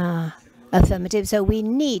 It's affirmative. So we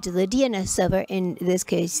need the DNS server, in this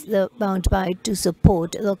case, the bound by, to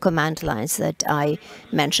support the command lines that I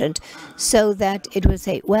mentioned, so that it will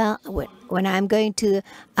say, well, when I'm going to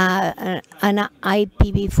an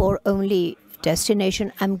IPv4 only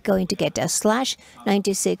destination, I'm going to get a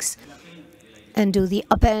 /96 and do the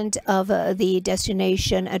append of the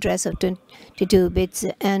destination address of 22 bits,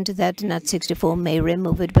 and that NAT64 may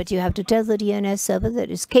remove it, but you have to tell the DNS server that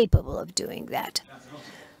is capable of doing that.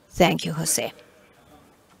 Thank you, Jose.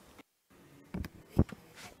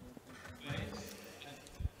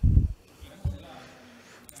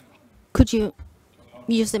 Could you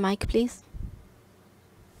use the mic, please?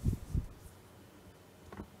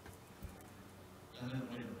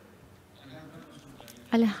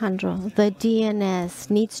 Alejandro, the DNS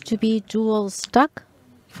needs to be dual stack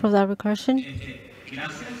for that recursion?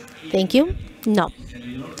 Thank you. No.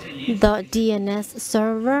 The DNS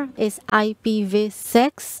server is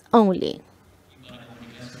IPv6 only.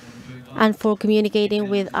 And for communicating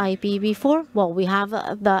with IPv4, well, we have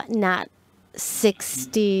the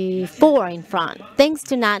NAT64 in front. Thanks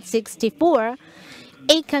to NAT64,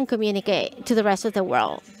 it can communicate to the rest of the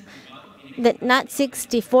world. The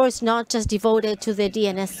NAT64 is not just devoted to the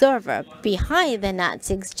DNS server. Behind the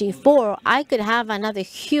NAT64, I could have another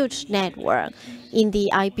huge network in the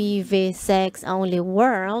IPv6 only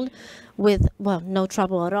world with, well, no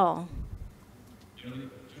trouble at all.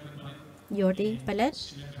 Jordi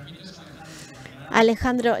Palet?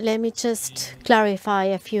 Alejandro, let me just clarify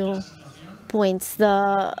a few points.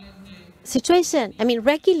 The situation,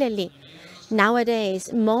 regularly,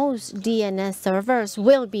 nowadays, most DNS servers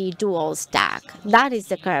will be dual stack. That is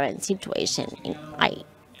the current situation in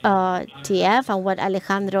IETF, and what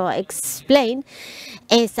Alejandro explained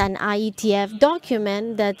is an IETF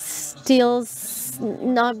document that's still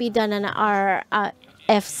not be done on our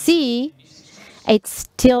FC. It's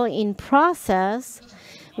still in process.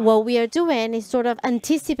 What we are doing is sort of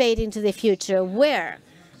anticipating to the future, where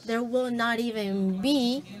there will not even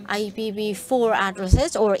be IPv4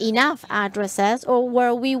 addresses or enough addresses, or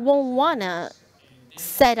where we won't want to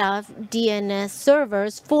set up DNS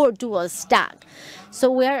servers for dual stack. So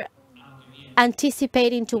we're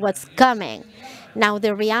anticipating to what's coming. Now,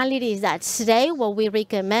 the reality is that today what we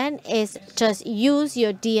recommend is just use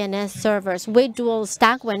your DNS servers with dual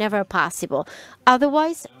stack whenever possible.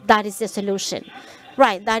 Otherwise, that is the solution.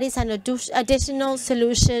 Right, that is an additional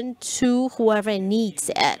solution to whoever needs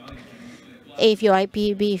it. If your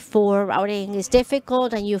IPv4 routing is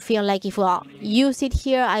difficult and you feel like if I use it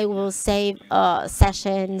here, I will save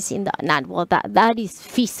sessions in the NAT, well, that is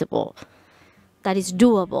feasible. That is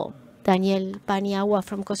doable. Daniel Paniagua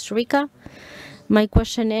from Costa Rica. My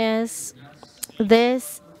question is,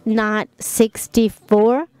 this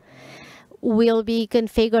NAT64 will be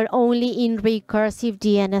configured only in recursive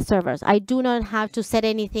DNS servers. I do not have to set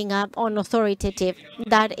anything up on authoritative.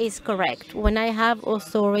 That is correct. When I have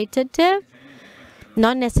authoritative,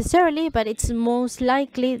 not necessarily, but it's most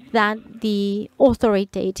likely that the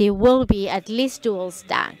authoritative will be at least dual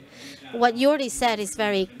stack. What Jordi said is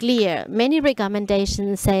very clear. Many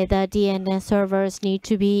recommendations say that DNS servers need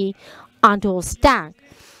to be on dual stack.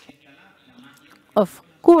 Of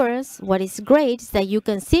course, what is great is that you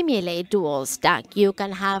can simulate dual stack. You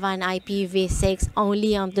can have an IPv6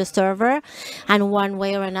 only on the server, and one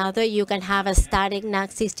way or another, you can have a static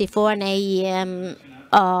NAT64 and AEM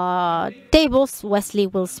tables. Wesley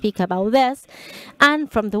will speak about this.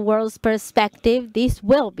 And from the world's perspective, this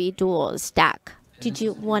will be dual stack. Did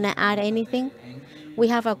you want to add anything? We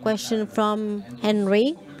have a question from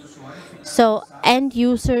Henry. So end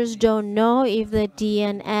users don't know if the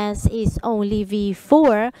DNS is only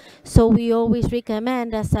v4, so we always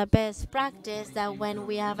recommend as a best practice that when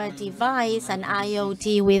we have a device, an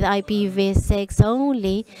IoT with IPv6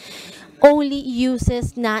 only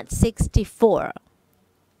uses NAT64.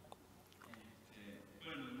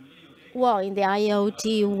 Well, in the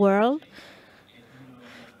IoT world,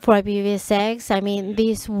 for IPv6,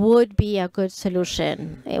 this would be a good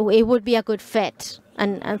solution. It would be a good fit.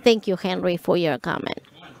 And thank you, Henry, for your comment.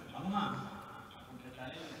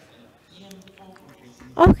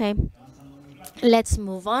 Okay, let's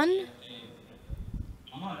move on.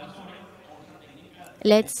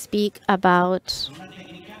 Let's speak about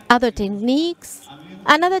other techniques.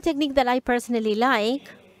 Another technique that I personally like,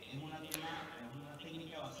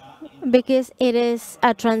 because it is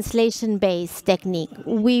a translation based technique.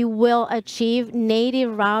 We will achieve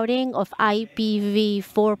native routing of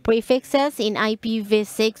IPv4 prefixes in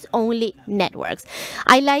IPv6 only networks.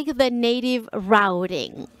 I like the native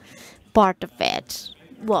routing part of it.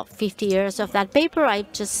 Well, 50 years of that paper, I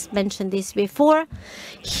just mentioned this before.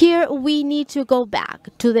 Here we need to go back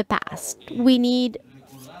to the past. We need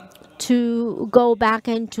to go back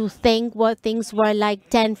and to think what things were like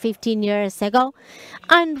 10, 15 years ago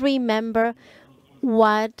and remember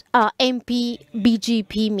what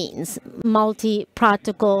MPBGP means,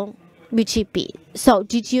 multi-protocol BGP. So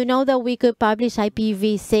did you know that we could publish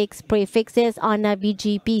IPv6 prefixes on a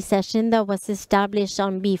BGP session that was established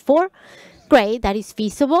on V4? Great, that is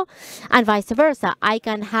feasible, and vice versa. I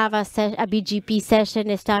can have a BGP session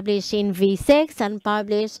established in V6 and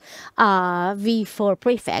publish V4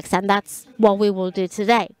 prefix, and that's what we will do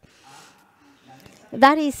today.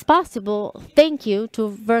 That is possible thank you to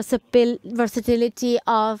versatility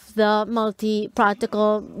of the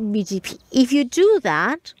multi-protocol BGP. If you do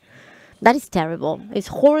that, that is terrible. It's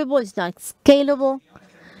horrible. It's not scalable.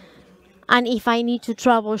 And if I need to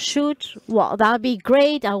troubleshoot, well, that would be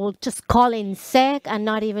great. I will just call in sick and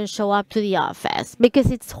not even show up to the office because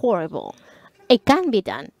it's horrible. It can be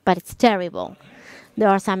done, but it's terrible. There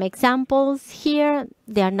are some examples here.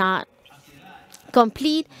 They are not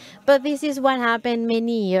complete, but this is what happened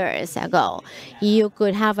many years ago. You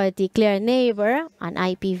could have a declared neighbor, an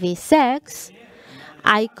IPv6.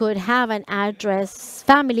 I could have an address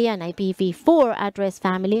family, an IPv4 address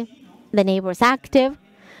family. The neighbor is active.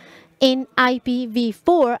 In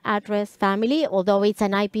IPv4 address family, although it's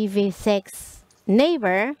an IPv6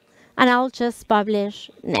 neighbor, and I'll just publish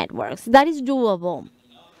networks. That is doable.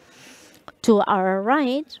 To our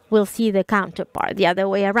right, we'll see the counterpart, the other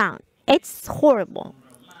way around. It's horrible.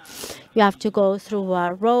 You have to go through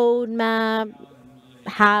a roadmap,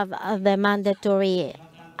 have the mandatory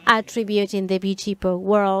attribute in the BGP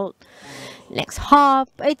world, next hop.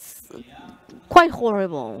 It's quite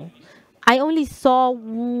horrible. I only saw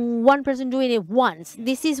one person doing it once.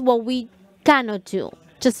 This is what we cannot do.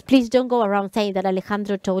 Just please don't go around saying that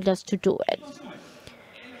Alejandro told us to do it.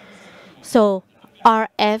 So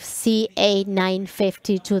RFCA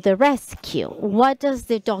 950 to the rescue. What does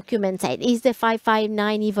the document say? It's the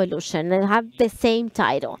 559 evolution. They have the same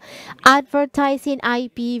title. Advertising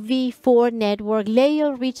IPv4 network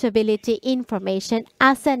layer reachability information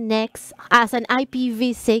as an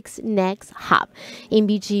IPv6 next hub. In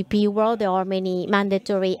BGP world, there are many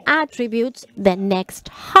mandatory attributes. The next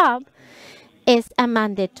hub is a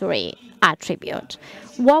mandatory attribute.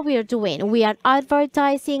 What we are doing, we are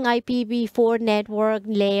advertising IPv4 network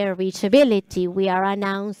layer reachability. We are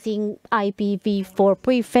announcing IPv4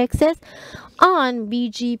 prefixes on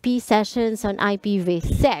BGP sessions on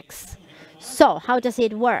IPv6. So how does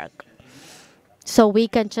it work? So we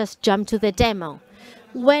can just jump to the demo.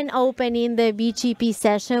 When opening the BGP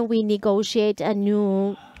session, we negotiate a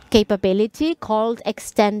new capability called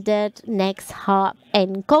extended next hop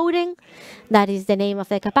encoding. That is the name of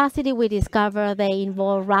the capacity. We discover they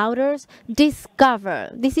involve routers.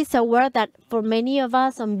 Discover. This is a word that for many of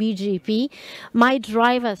us on BGP might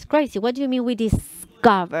drive us crazy. What do you mean we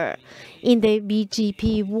discover? In the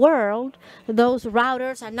BGP world, those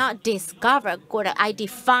routers are not discovered. I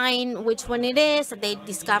define which one it is, they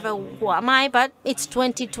discover who am I, but it's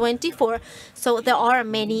 2024, so there are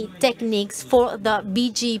many techniques for the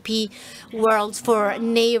BGP world for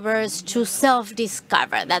neighbors to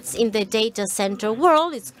self-discover. That's in the data center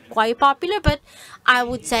world. It's quite popular, but I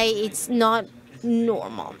would say it's not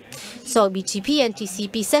normal. So BGP and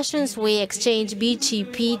TCP sessions, we exchange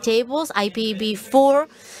BGP tables, IPv4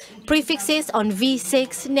 prefixes on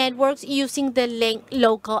V6 networks using the link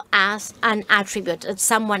local as an attribute.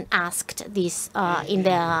 Someone asked this in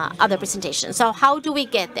the other presentation. So how do we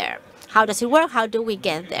get there? How does it work? How do we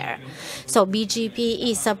get there? So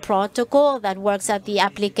BGP is a protocol that works at the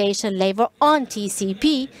application level on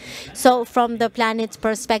TCP. So from the planet's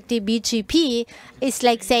perspective, BGP is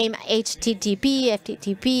like saying HTTP,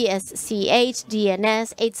 FTTP, SCH,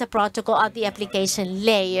 DNS. It's a protocol at the application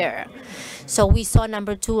layer. So we saw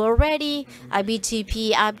number 2 already. A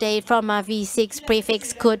BGP update from a V6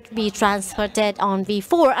 prefix could be transported on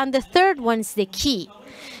V4. And the third one's the key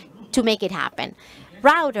to make it happen.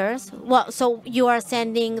 routers, well, so you are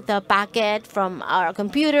sending the packet from our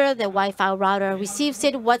computer, the Wi-Fi router receives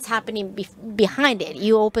it. What's happening behind it?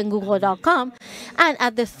 You open google.com, and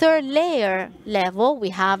at the third layer level, we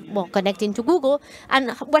have, well, connecting to Google.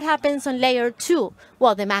 And what happens on layer 2?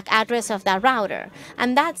 Well, the MAC address of that router.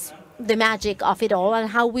 And that's the magic of it all, and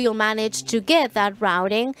how we'll manage to get that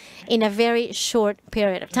routing in a very short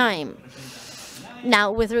period of time.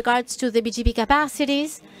 Now, with regards to the BGP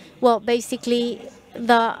capacities, well, basically,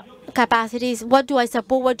 the capacities, what do I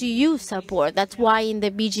support, what do you support? That's why in the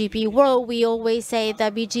BGP world, we always say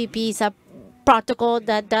that BGP is a protocol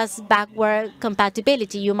that does backward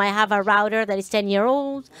compatibility. You might have a router that is 10-year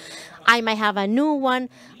old. I might have a new one.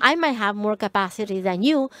 I might have more capacity than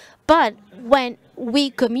you. But when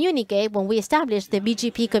we communicate, when we establish the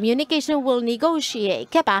BGP communication, we'll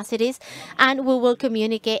negotiate capacities and we will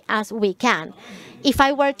communicate as we can. If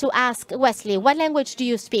I were to ask Wesley, what language do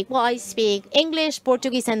you speak? Well, I speak English,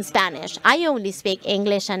 Portuguese, and Spanish. I only speak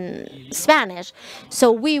English and Spanish.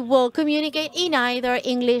 So we will communicate in either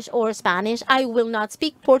English or Spanish. I will not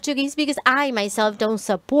speak Portuguese because I myself don't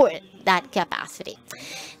support that capacity.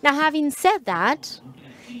 Now, having said that,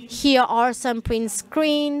 here are some print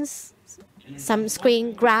screens, some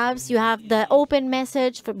screen grabs. You have the open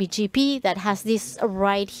message for BGP that has this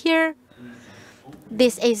right here.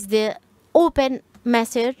 This is the open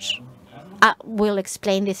message. We'll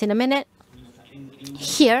explain this in a minute.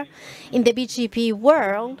 Here, in the BGP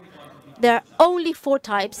world, there are only 4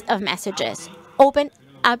 types of messages. Open,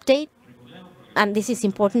 update, and this is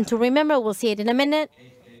important to remember. We'll see it in a minute.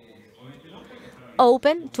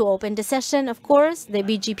 Open, to open the session, of course, the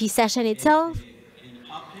BGP session itself.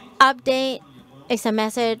 Update is a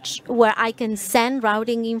message where I can send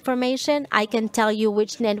routing information. I can tell you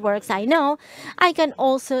which networks I know. I can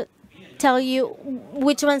also tell you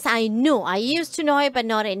which ones I knew. I used to know it, but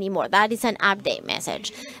not anymore. That is an update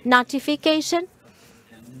message. Notification.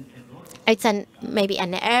 It's maybe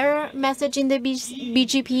an error message in the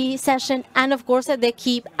BGP session. And of course, the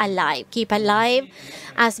keep alive. Keep alive,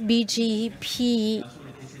 as BGP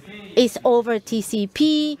is over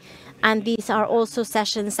TCP. And these are also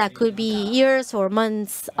sessions that could be years or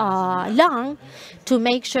months long. To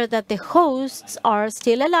make sure that the hosts are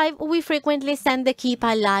still alive, we frequently send the keep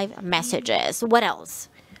alive messages. What else?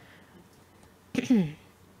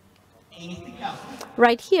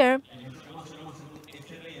 Right here,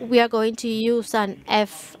 we are going to use an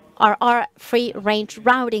FRR free range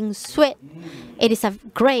routing suite. It is a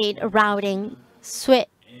great routing suite.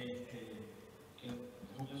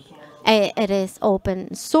 It is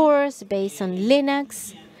open source based on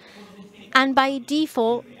Linux, and by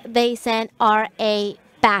default they send RA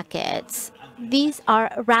packets. These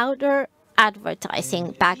are router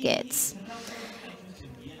advertising packets.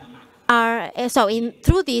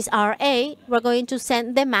 Through these RA, we're going to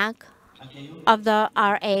send the MAC of the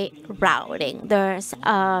RA routing. There's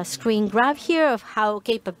a screen grab here of how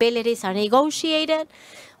capabilities are negotiated.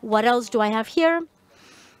 What else do I have here?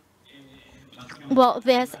 Well,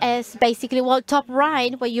 this is basically, well, top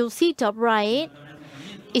right, what you'll see top right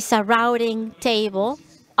is a routing table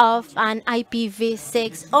of an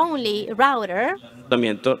IPv6 only router.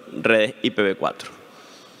 Redes IPv4.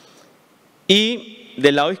 Y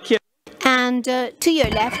del lado izquierdo. And to your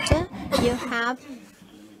left, you have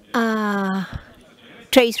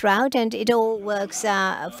trace route, and it all works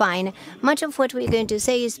fine. Much of what we're going to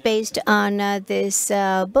say is based on this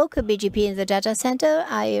book, BGP in the Data Center.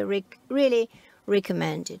 I really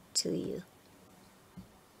recommend it to you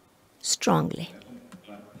strongly.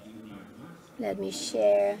 Let me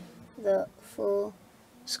share the full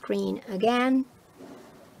screen again.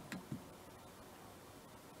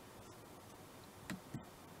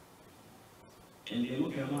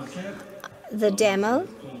 The demo,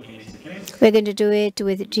 we're going to do it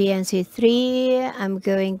with GNC3. I'm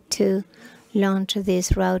going to launch these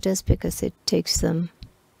routers because it takes them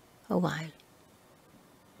a while.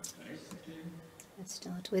 Let's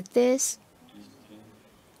start with this.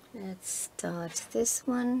 Let's start this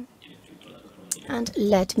one. And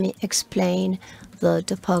let me explain the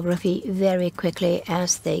topography very quickly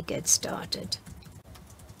as they get started.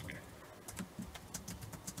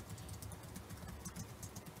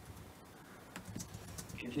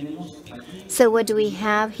 So what do we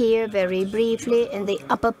have here? Very briefly, in the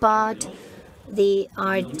upper part, the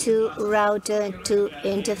R2 router, 2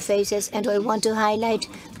 interfaces, and I want to highlight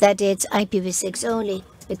that it's IPv6 only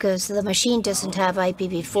because the machine doesn't have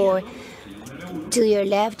IPv4. To your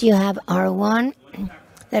left, you have R1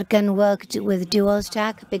 that can work with dual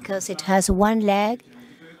stack because it has one leg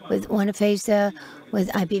with one phaser with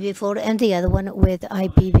IPv4 and the other one with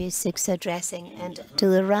IPv6 addressing. And to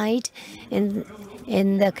the right, in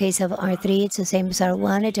In the case of R3, it's the same as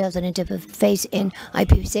R1. It has an interface in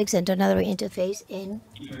IPv6 and another interface in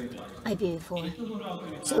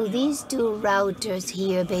IPv4. So these two routers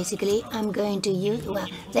here, basically, I'm going to use, well,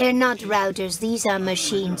 they're not routers, these are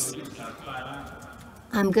machines.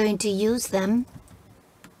 I'm going to use them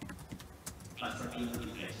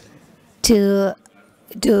to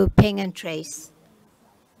do ping and trace.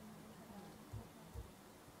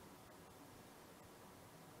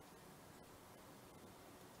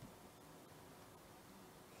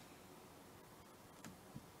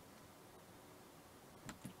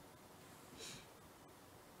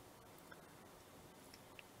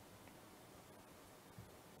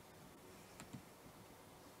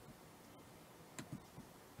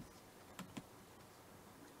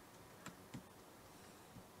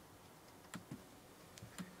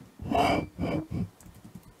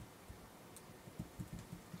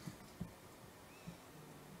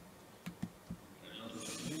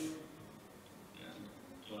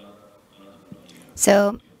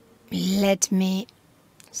 So let me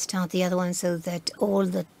start the other one so that all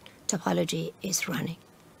the topology is running.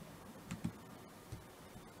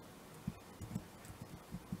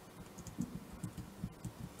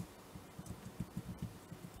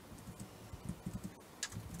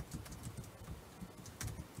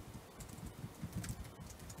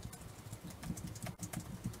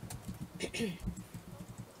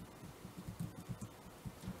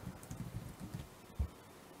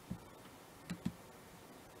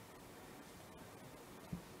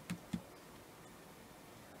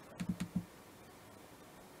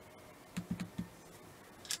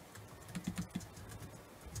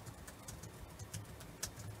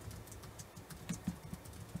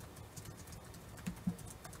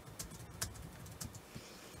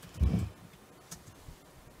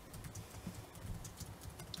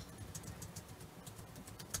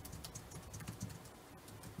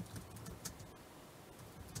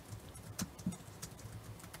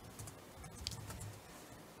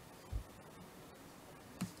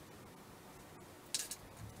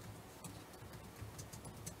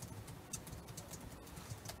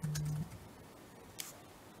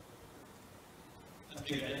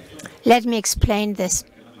 Let me explain this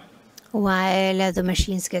while the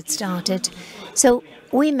machines get started. So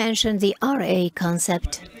we mentioned the RA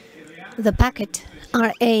concept. The packet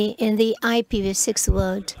RA in the IPv6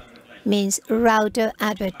 world means router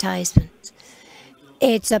advertisement.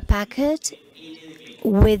 It's a packet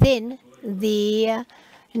within the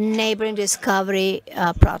neighboring discovery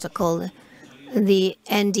protocol, the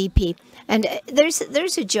NDP. And there's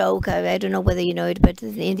a joke, I don't know whether you know it, but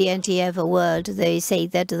in the NTF world, they say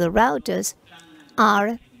that the routers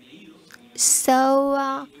are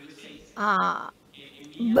so,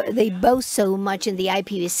 they boast so much in the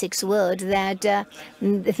IPv6 world that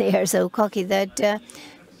they are so cocky that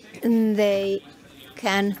they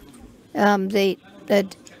can,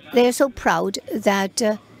 that they are so proud that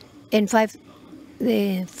in 5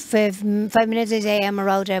 minutes they say, I'm a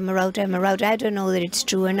router, I'm a router, I'm a router. I don't know that it's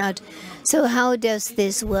true or not. So how does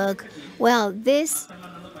this work? Well, this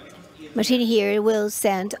machine here will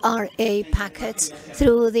send RA packets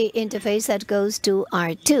through the interface that goes to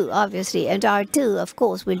R2, obviously. And R2, of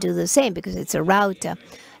course, will do the same because it's a router.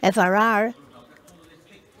 FRR,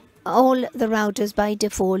 all the routers by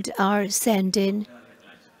default are sending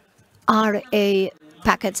RA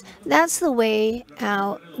packets. That's the way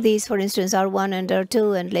how these, for instance, R1 and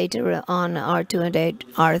R2 and later on R2 and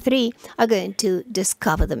R3 are going to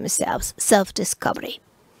discover themselves, self-discovery.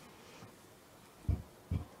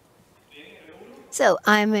 So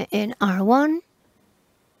I'm in R1.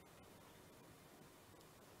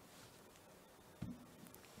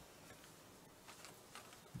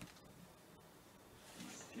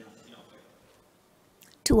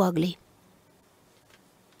 Too ugly.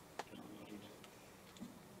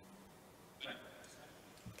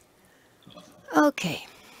 Okay,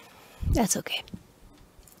 that's okay.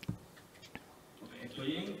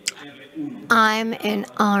 I'm in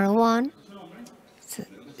R1,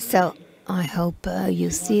 so I hope you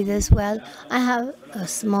see this well. I have a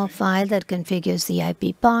small file that configures the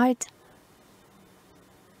IP part.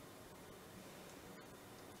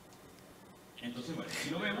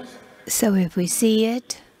 So if we see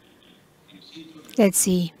it, let's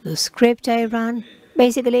see the script I run.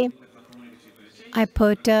 Basically, I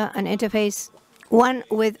put an interface, one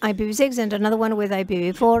with IPv6 and another one with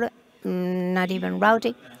IPv4, not even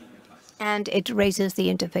routing, and it raises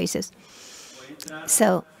the interfaces.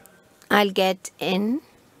 So I'll get in,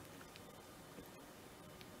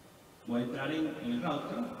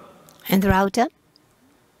 and the router.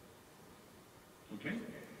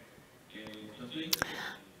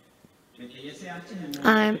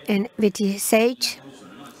 I'm in VTSH.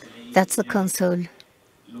 That's the console.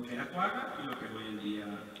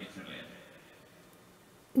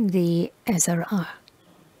 The SRR.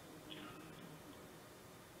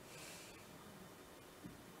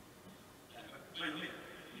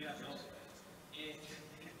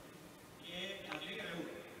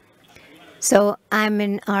 So I'm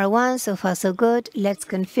in R1, so far so good. Let's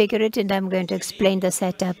configure it, and I'm going to explain the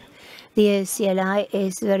setup. The CLI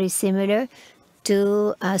is very similar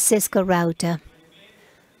to a Cisco router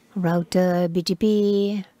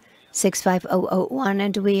BGP 65001,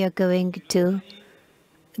 and we are going to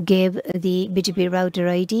give the BGP router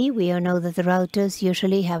ID. We all know that the routers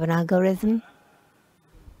usually have an algorithm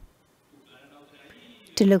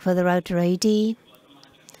to look for the router ID.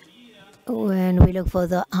 When we look for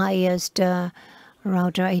the highest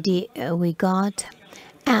router ID we got,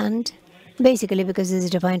 and basically because this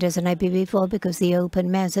is defined as an IPv4, because the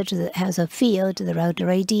open message that has a field, the router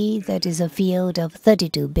ID, that is a field of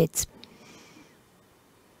 32 bits.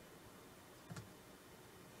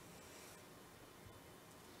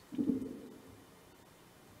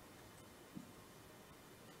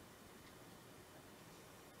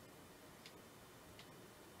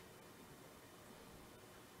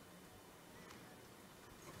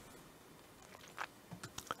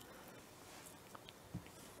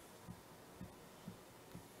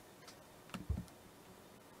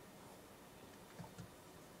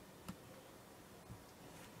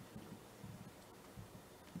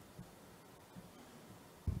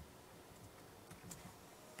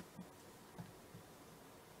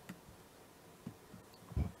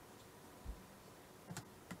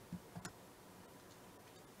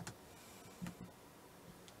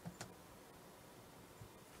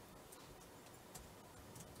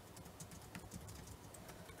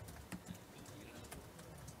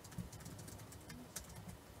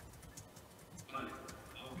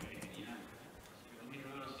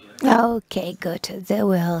 Okay, good. They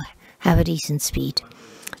will have a decent speed.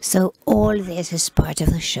 So all this is part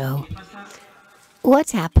of the show.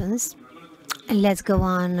 What happens? Let's go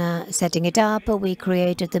on setting it up. We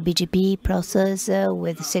created the BGP process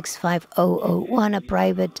with 65001, a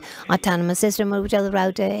private autonomous system. We tell the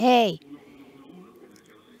router, hey,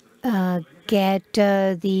 get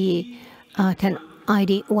the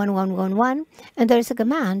ID 1111, and there is a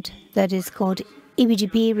command that is called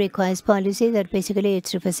eBGP requires policy, that basically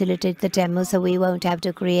it's to facilitate the demo, so we won't have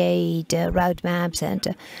to create route maps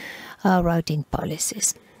and routing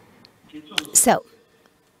policies. So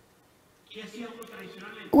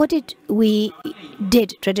what we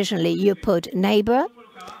did traditionally, you put neighbor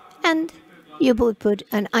and you would put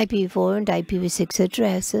an IPv4 and IPv6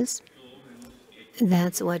 addresses.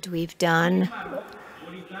 That's what we've done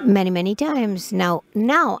many times. Now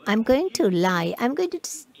I'm going to lie. I'm going to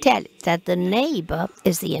tell that the neighbor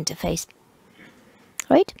is the interface,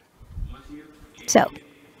 right? So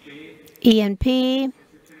ENP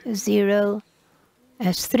 0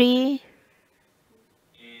 S3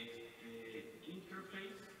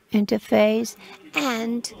 interface,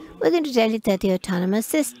 and we're going to tell it that the autonomous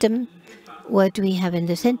system, what we have in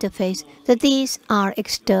this interface, that these are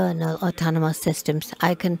external autonomous systems.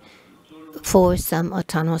 I can force some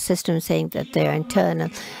autonomous systems saying that they are internal.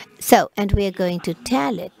 So, and we are going to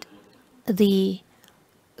tell it the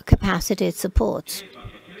capacity it supports.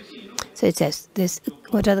 So it says this,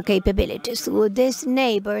 what are the capabilities? So this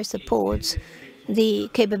neighbor supports the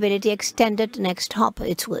capability extended next hop.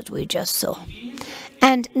 It's what we just saw.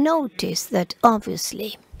 And notice that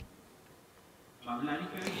obviously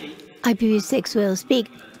IPv6 will speak.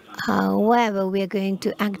 However, we are going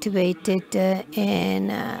to activate it in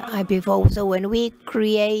IPv4. So when we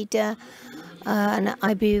create an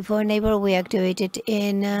IPv4 neighbor, we activate it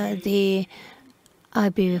in the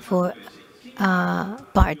IPv4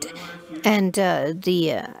 part. And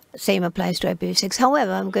the same applies to IPv6.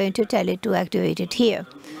 However, I'm going to tell it to activate it here.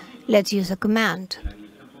 Let's use a command.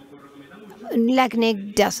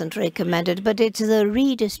 LACNIC doesn't recommend it, but it's the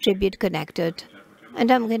redistribute connected. And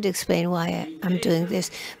I'm going to explain why I'm doing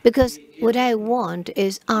this. Because what I want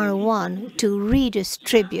is R1 to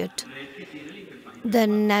redistribute the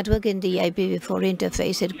network in the IPv4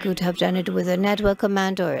 interface. It could have done it with a network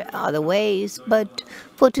command or other ways, but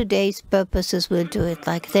for today's purposes, we'll do it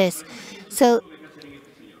like this. So,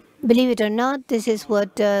 believe it or not, this is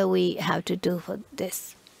what we have to do for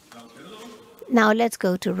this. Now let's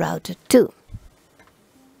go to router 2.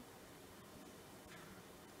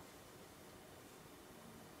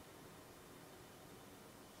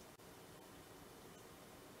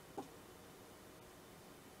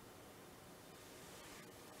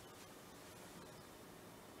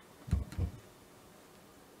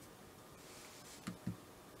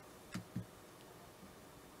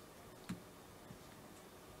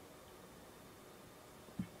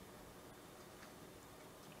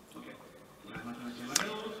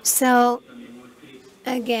 So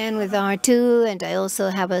again with R2, and I also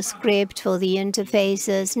have a script for the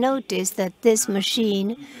interfaces. Notice that this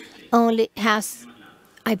machine only has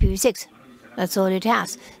IPv6. That's all it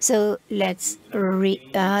has. So let's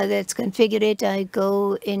configure it. I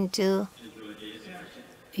go into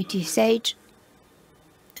ETSH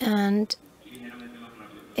and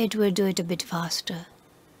it will do it a bit faster.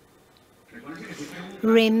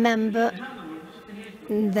 Remember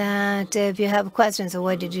that if you have questions or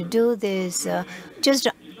why did you do this, just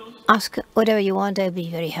ask whatever you want. I'll be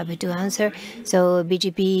very happy to answer. So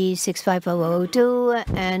BGP 65002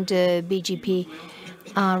 and BGP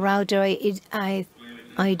router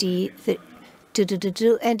ID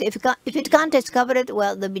 222. And if it can't discover it,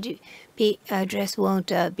 well, the BGP address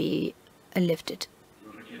won't be lifted.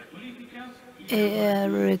 It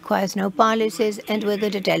requires no policies, and we're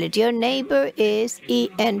going to tell it. Your neighbor is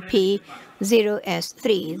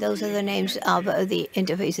ENP0S3. Those are the names of the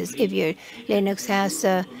interfaces. If your Linux has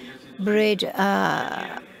bridge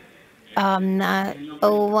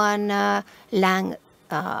 01 lang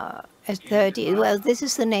S30, well, this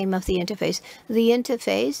is the name of the interface. The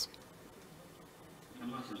interface,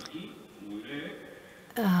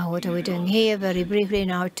 what are we doing here? Very briefly in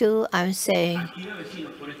R2, I'm saying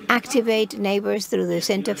activate neighbors through this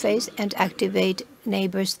interface and activate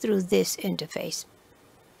neighbors through this interface.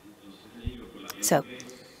 So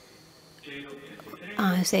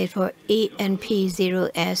I say for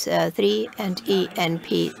ENP0S3 and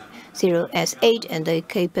ENP0S8 and the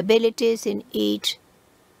capabilities in each.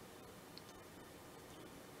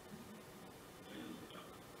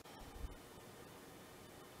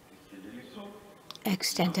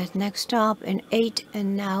 Extended next stop in 8,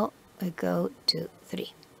 and now we go to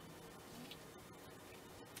 3.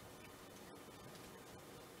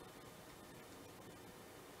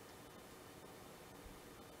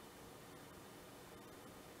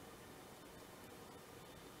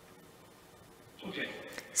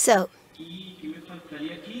 So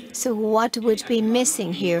what would be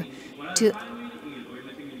missing here to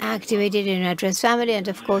activate it in address family and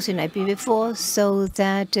of course in IPv4 so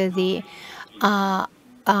that the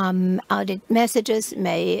audit messages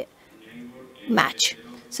may match.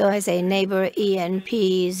 So I say neighbor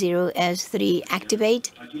ENP0S3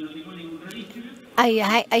 activate.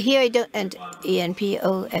 Here I don't, and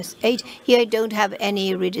ENP0S8. Here I don't have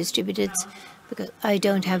any redistributed because I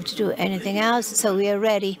don't have to do anything else. So we are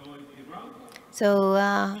ready. So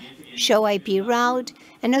show IP route,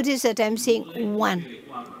 and notice that I'm seeing 1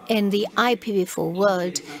 in the IPv4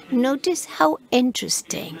 world. Notice how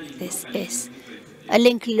interesting this is. A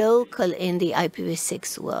link local in the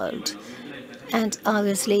IPv6 world. And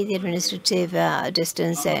obviously the administrative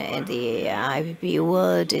distance in the IPv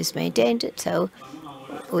world is maintained, so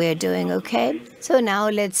we're doing okay. So now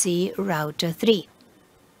let's see router 3.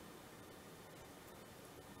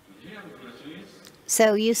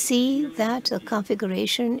 So you see that the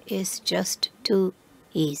configuration is just too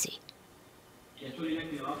easy.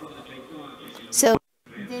 So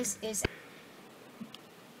this is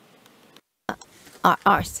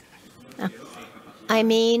ours. I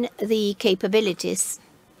mean the capabilities.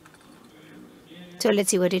 So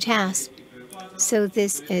let's see what it has. So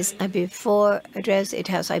this is IPv4 address. It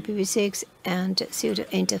has IPv6 and pseudo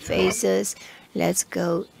interfaces. Let's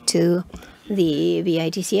go to the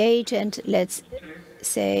VITCH and let's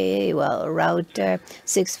say, well, router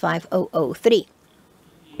 65003.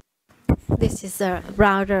 This is a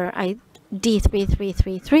router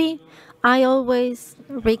ID3333. I always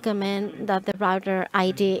recommend that the router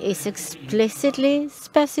ID is explicitly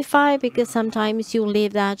specified because sometimes you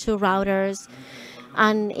leave that to routers,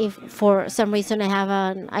 and if for some reason I have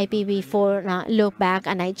an IPv4 look back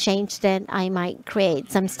and I change that, I might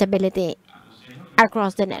create some stability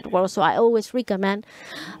across the network. So I always recommend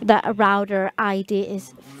that a router ID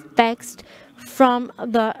is fetched from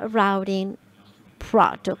the routing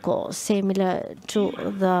protocol, similar to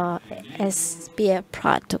the SPF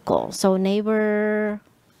protocol. So neighbor,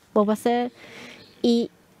 what was it?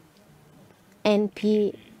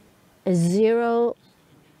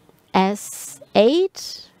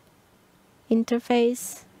 ENP0S8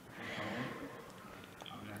 interface.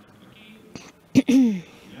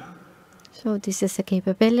 So this is a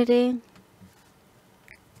capability.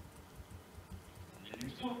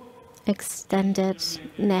 Extended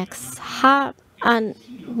next hop, and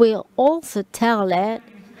we'll also tell it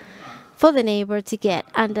for the neighbor to get,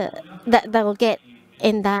 and that will get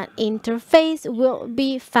in that interface will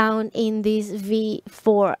be found in this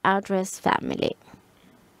v4 address family.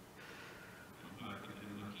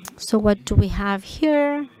 So what do we have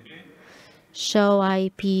here? Show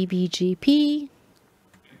IP BGP.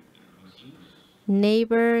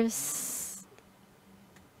 neighbors,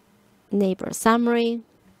 neighbor summary.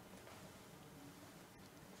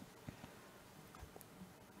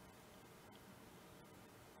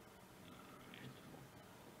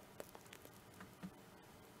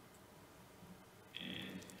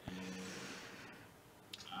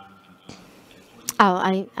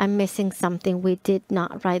 Oh, I'm missing something. We did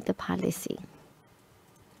not write the policy.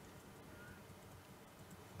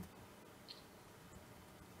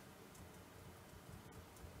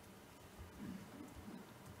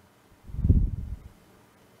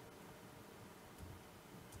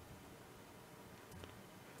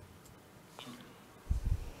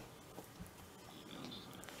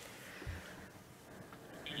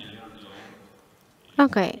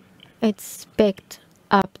 Okay, it's picked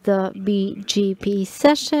up the BGP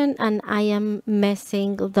session and I am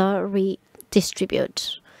missing the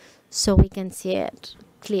redistribute so we can see it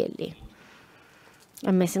clearly.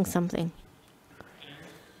 I'm missing something.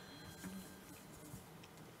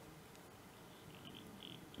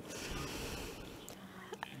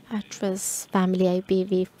 Address family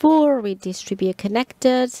IPv4, redistribute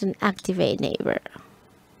connected, and activate neighbor.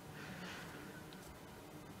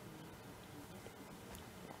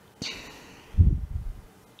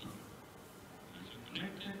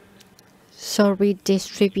 So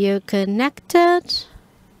redistribute connected.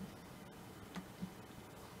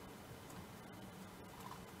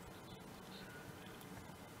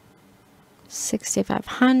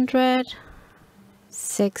 $6,500,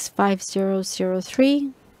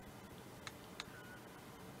 65003.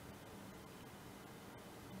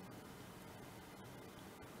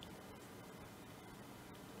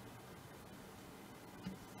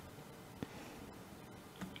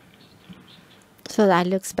 So that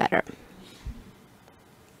looks better.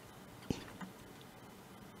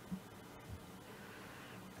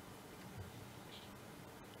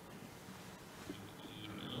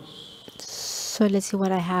 So let's see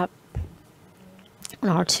what I have on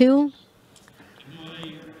R2.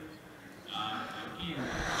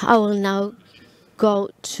 I will now go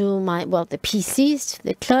to my, well, the PCs,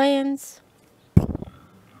 the clients.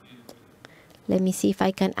 Let me see if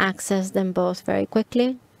I can access them both very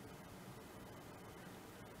quickly.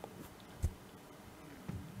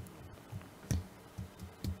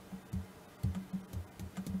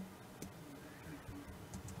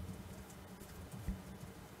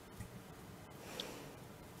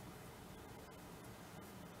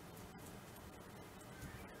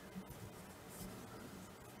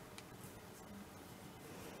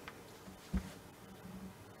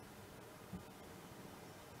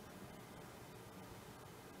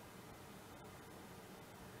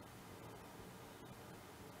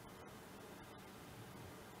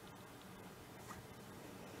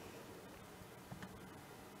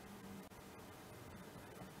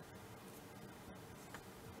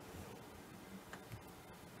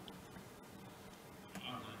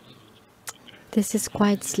 This is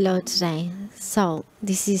quite slow today. So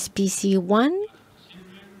this is PC1.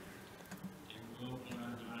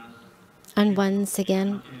 And once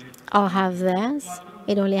again, I'll have this.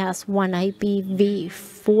 It only has one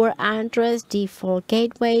IPv4 address, default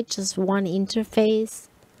gateway, just one interface.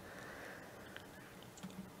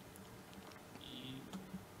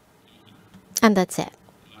 And that's it.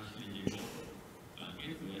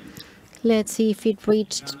 Let's see if it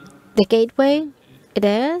reached the gateway. It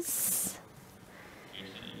is.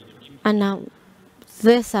 And now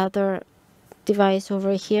this other device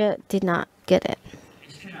over here did not get it.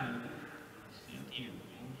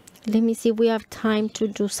 Let me see if we have time to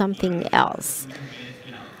do something else.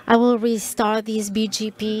 I will restart this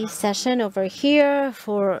BGP session over here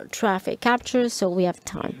for traffic capture so we have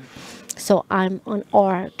time. So I'm on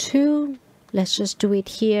R2. Let's just do it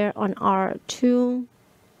here on R2.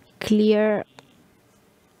 Clear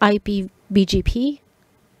IP BGP.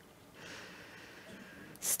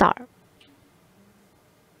 Start.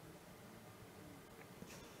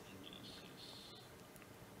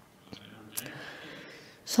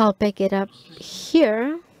 So I'll pick it up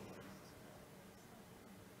here.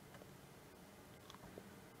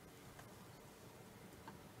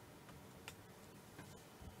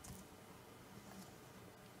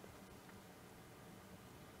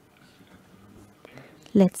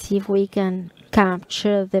 Let's see if we can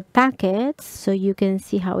capture the packets so you can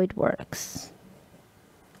see how it works.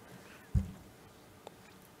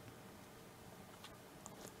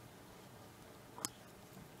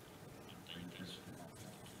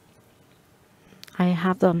 I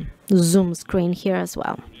have the Zoom screen here as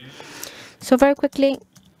well. So very quickly,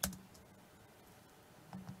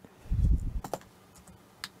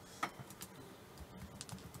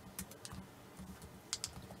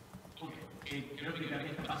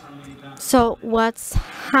 So what's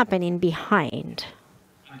happening behind?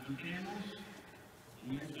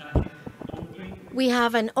 We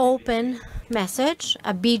have an open message,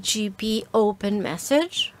 a BGP open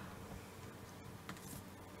message,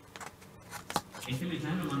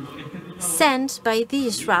 sent by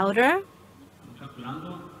this router.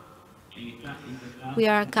 We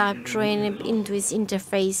are capturing into its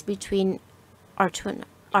interface between R1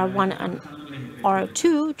 and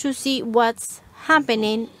R2 to see what's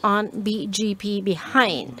happening on BGP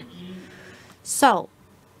behind. So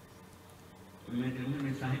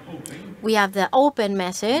we have the open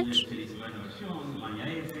message,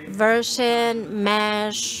 version,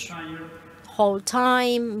 mesh, hold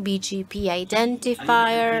time, BGP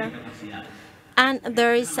identifier, and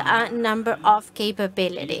there is a number of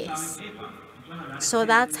capabilities. So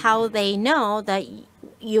that's how they know that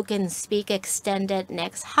you can speak extended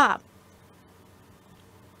next hop.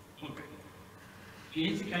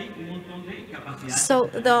 So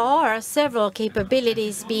there are several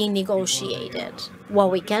capabilities being negotiated.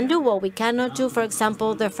 What we can do, what we cannot do. For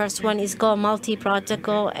example, the first one is called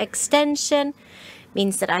multi-protocol extension,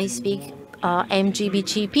 means that I speak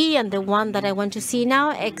MGBGP, and the one that I want to see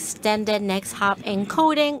now, extended next hop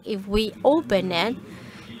encoding. If we open it,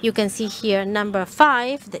 you can see here number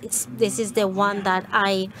 5. This is the one that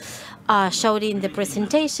I showed in the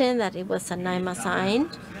presentation, that it was an I'm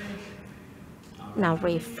assigned. Now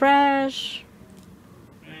refresh.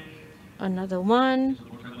 Another one,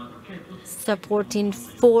 supporting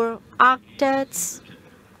 4 octets,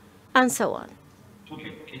 and so on.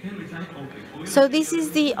 So this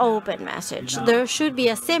is the open message. There should be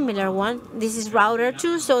a similar one. This is router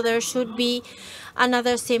 2, so there should be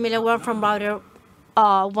another similar one from router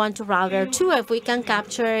 1 to router 2. If we can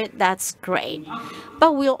capture it, that's great.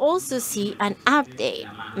 But we'll also see an update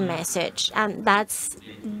message, and that's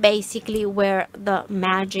basically where the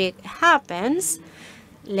magic happens.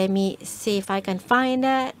 Let me see if I can find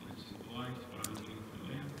it.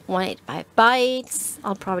 185 bytes.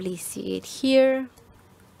 I'll probably see it here.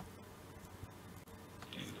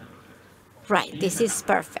 Right, this is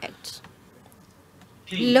perfect.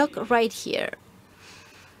 Look right here.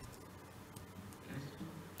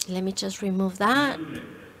 Let me just remove that.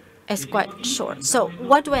 It's quite short. So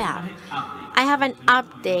what do I have? I have an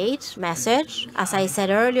update message. As I said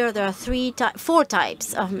earlier, there are 4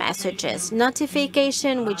 types of messages.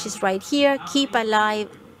 Notification, which is right here, keep alive,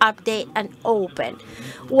 update, and open.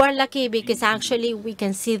 We're lucky because actually we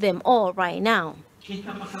can see them all right now.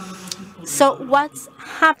 So what's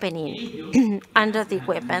happening under the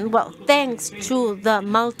equipment? Well, thanks to the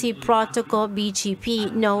multi-protocol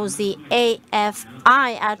BGP knows the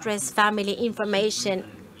AFI address family information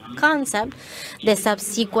concept, the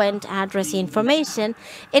subsequent address information,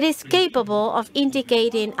 it is capable of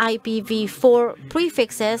indicating IPv4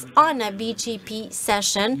 prefixes on a BGP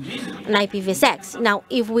session, an IPv6. Now,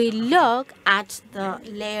 if we look at the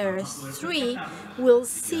layer 3, we'll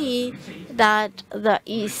see that the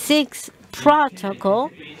E6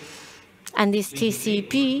 protocol and this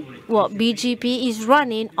TCP, well, BGP is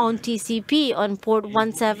running on TCP on port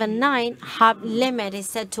 179, hop limit is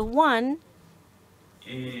set to 1.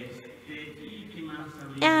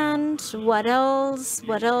 And what else?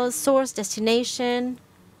 What else? Source, destination.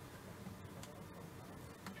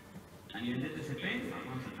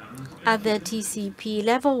 At the TCP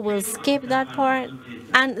level, we'll skip that part.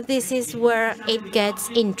 And this is where it gets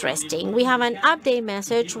interesting. We have an update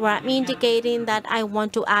message where I'm indicating that I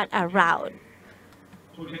want to add a route.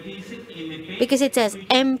 Because it says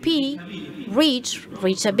MP, reach,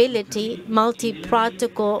 reachability,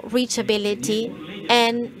 multi-protocol reachability,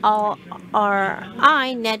 and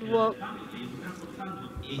RI network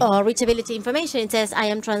reachability information. It says I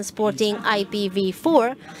am transporting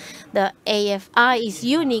IPv4. The AFI is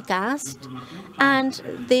unicast, and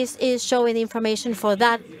this is showing information for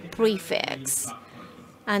that prefix.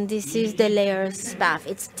 And this is the layer's path.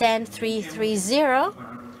 It's 10330,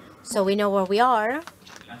 so we know where we are.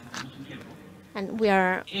 And we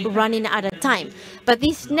are running out of time. But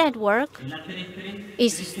this network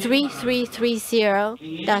is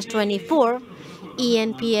 3330-24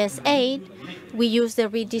 ENPS8. We use the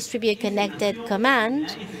redistribute connected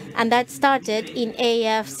command, and that started in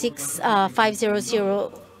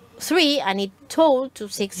AF65003, and it told to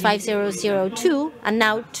 65002, and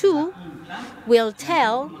now 2 will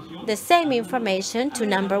tell the same information to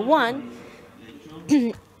number 1,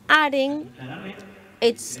 adding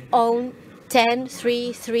its own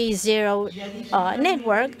 10330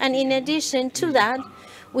 network, and in addition to that,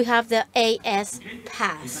 we have the AS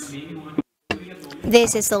path.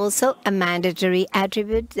 This is also a mandatory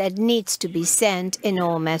attribute that needs to be sent in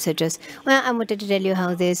all messages. Well, I wanted to tell you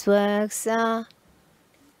how this works.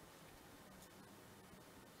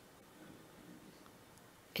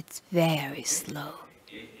 It's very slow.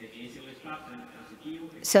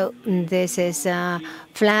 So this is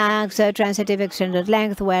flags, transitive extended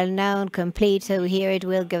length, well known, complete. So here it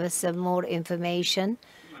will give us some more information.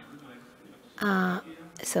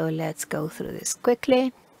 So let's go through this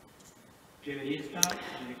quickly.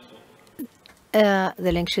 The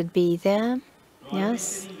link should be there.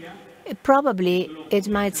 Yes. Probably it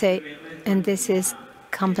might say, and this is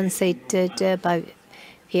compensated by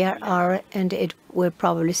PRR, and it will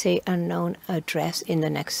probably say unknown address in the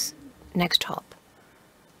next hop.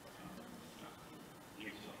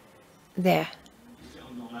 There.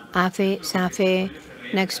 AFI, SAFI,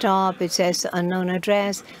 next hop, it says unknown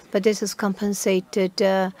address, but this is compensated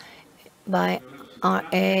by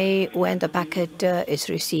RA when the packet is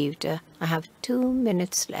received. I have 2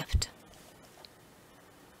 minutes left.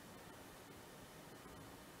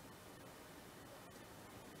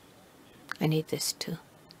 I need this too.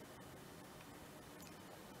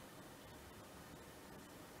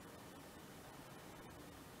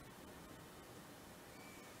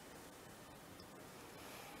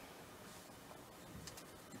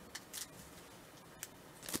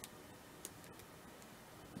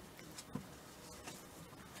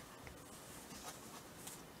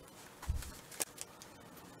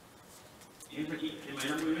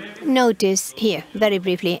 Notice here, very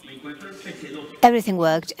briefly, everything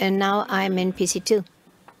worked, and now I'm in PC2.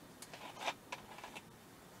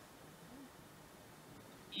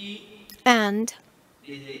 And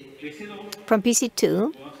from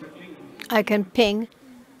PC2, I can ping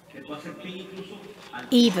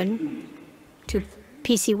even to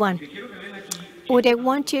PC1. What I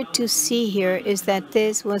want you to see here is that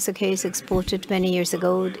this was a case exported many years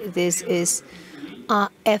ago. This is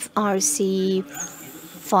FRC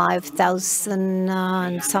 5000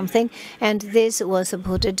 and something, and this was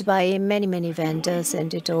supported by many vendors,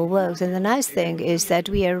 and it all works. And the nice thing is that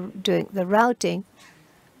we are doing the routing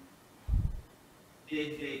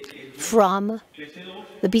from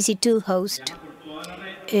the PC2 host.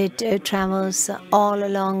 It travels all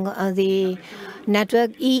along the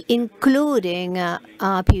network, including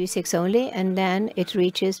IPv6 only, and then it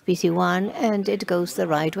reaches PC1 and it goes the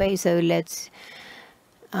right way. So let's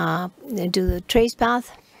do the trace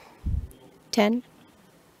path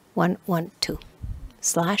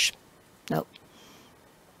 10.112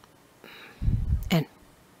 / N.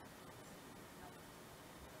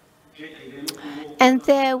 And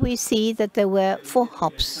there we see that there were 4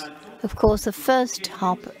 hops. Of course, the first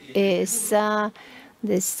hop is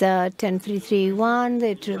this 10331.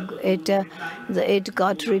 It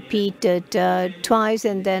got repeated twice,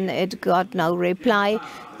 and then it got no reply.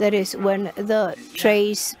 That is when the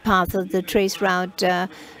trace path of the trace route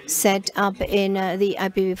set up in the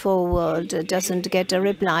IPv4 world doesn't get a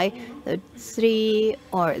reply. The 3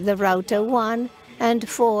 or the router 1 and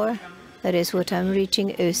 4, that is what I'm reaching,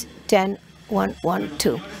 is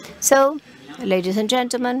 10.112. So, ladies and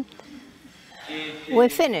gentlemen, we're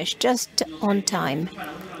finished just on time.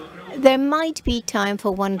 There might be time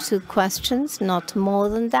for 1 or 2 questions, not more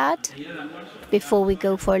than that, before we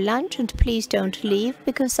go for lunch. And please don't leave,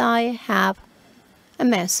 because I have a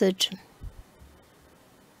message.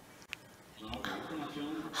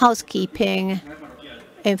 Housekeeping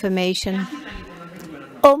information,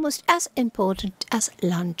 almost as important as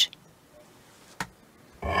lunch.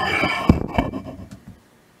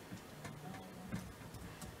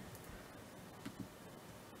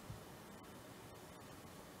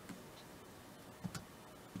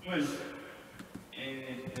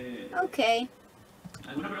 Okay.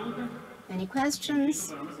 Any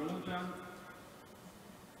questions?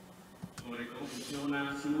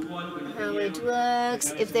 How it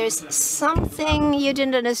works? If there's something you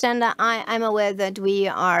didn't understand, I'm aware that we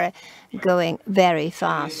are going very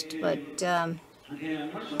fast. But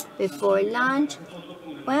before lunch,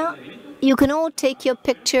 well, you can all take your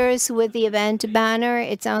pictures with the event banner.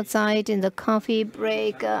 It's outside in the coffee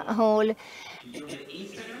break hall.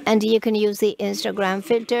 And you can use the Instagram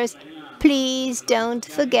filters. Please don't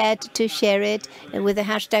forget to share it with the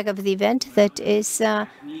hashtag of the event. That is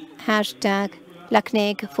hashtag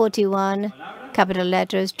LACNIC41, capital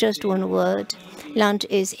letters, just one word. Lunch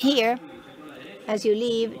is here. As you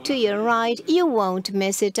leave to your right, you won't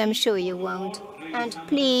miss it. I'm sure you won't. And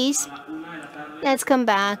please, let's come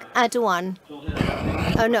back at 1.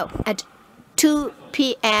 Oh no, at 2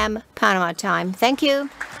 p.m. Panama time. Thank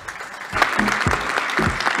you.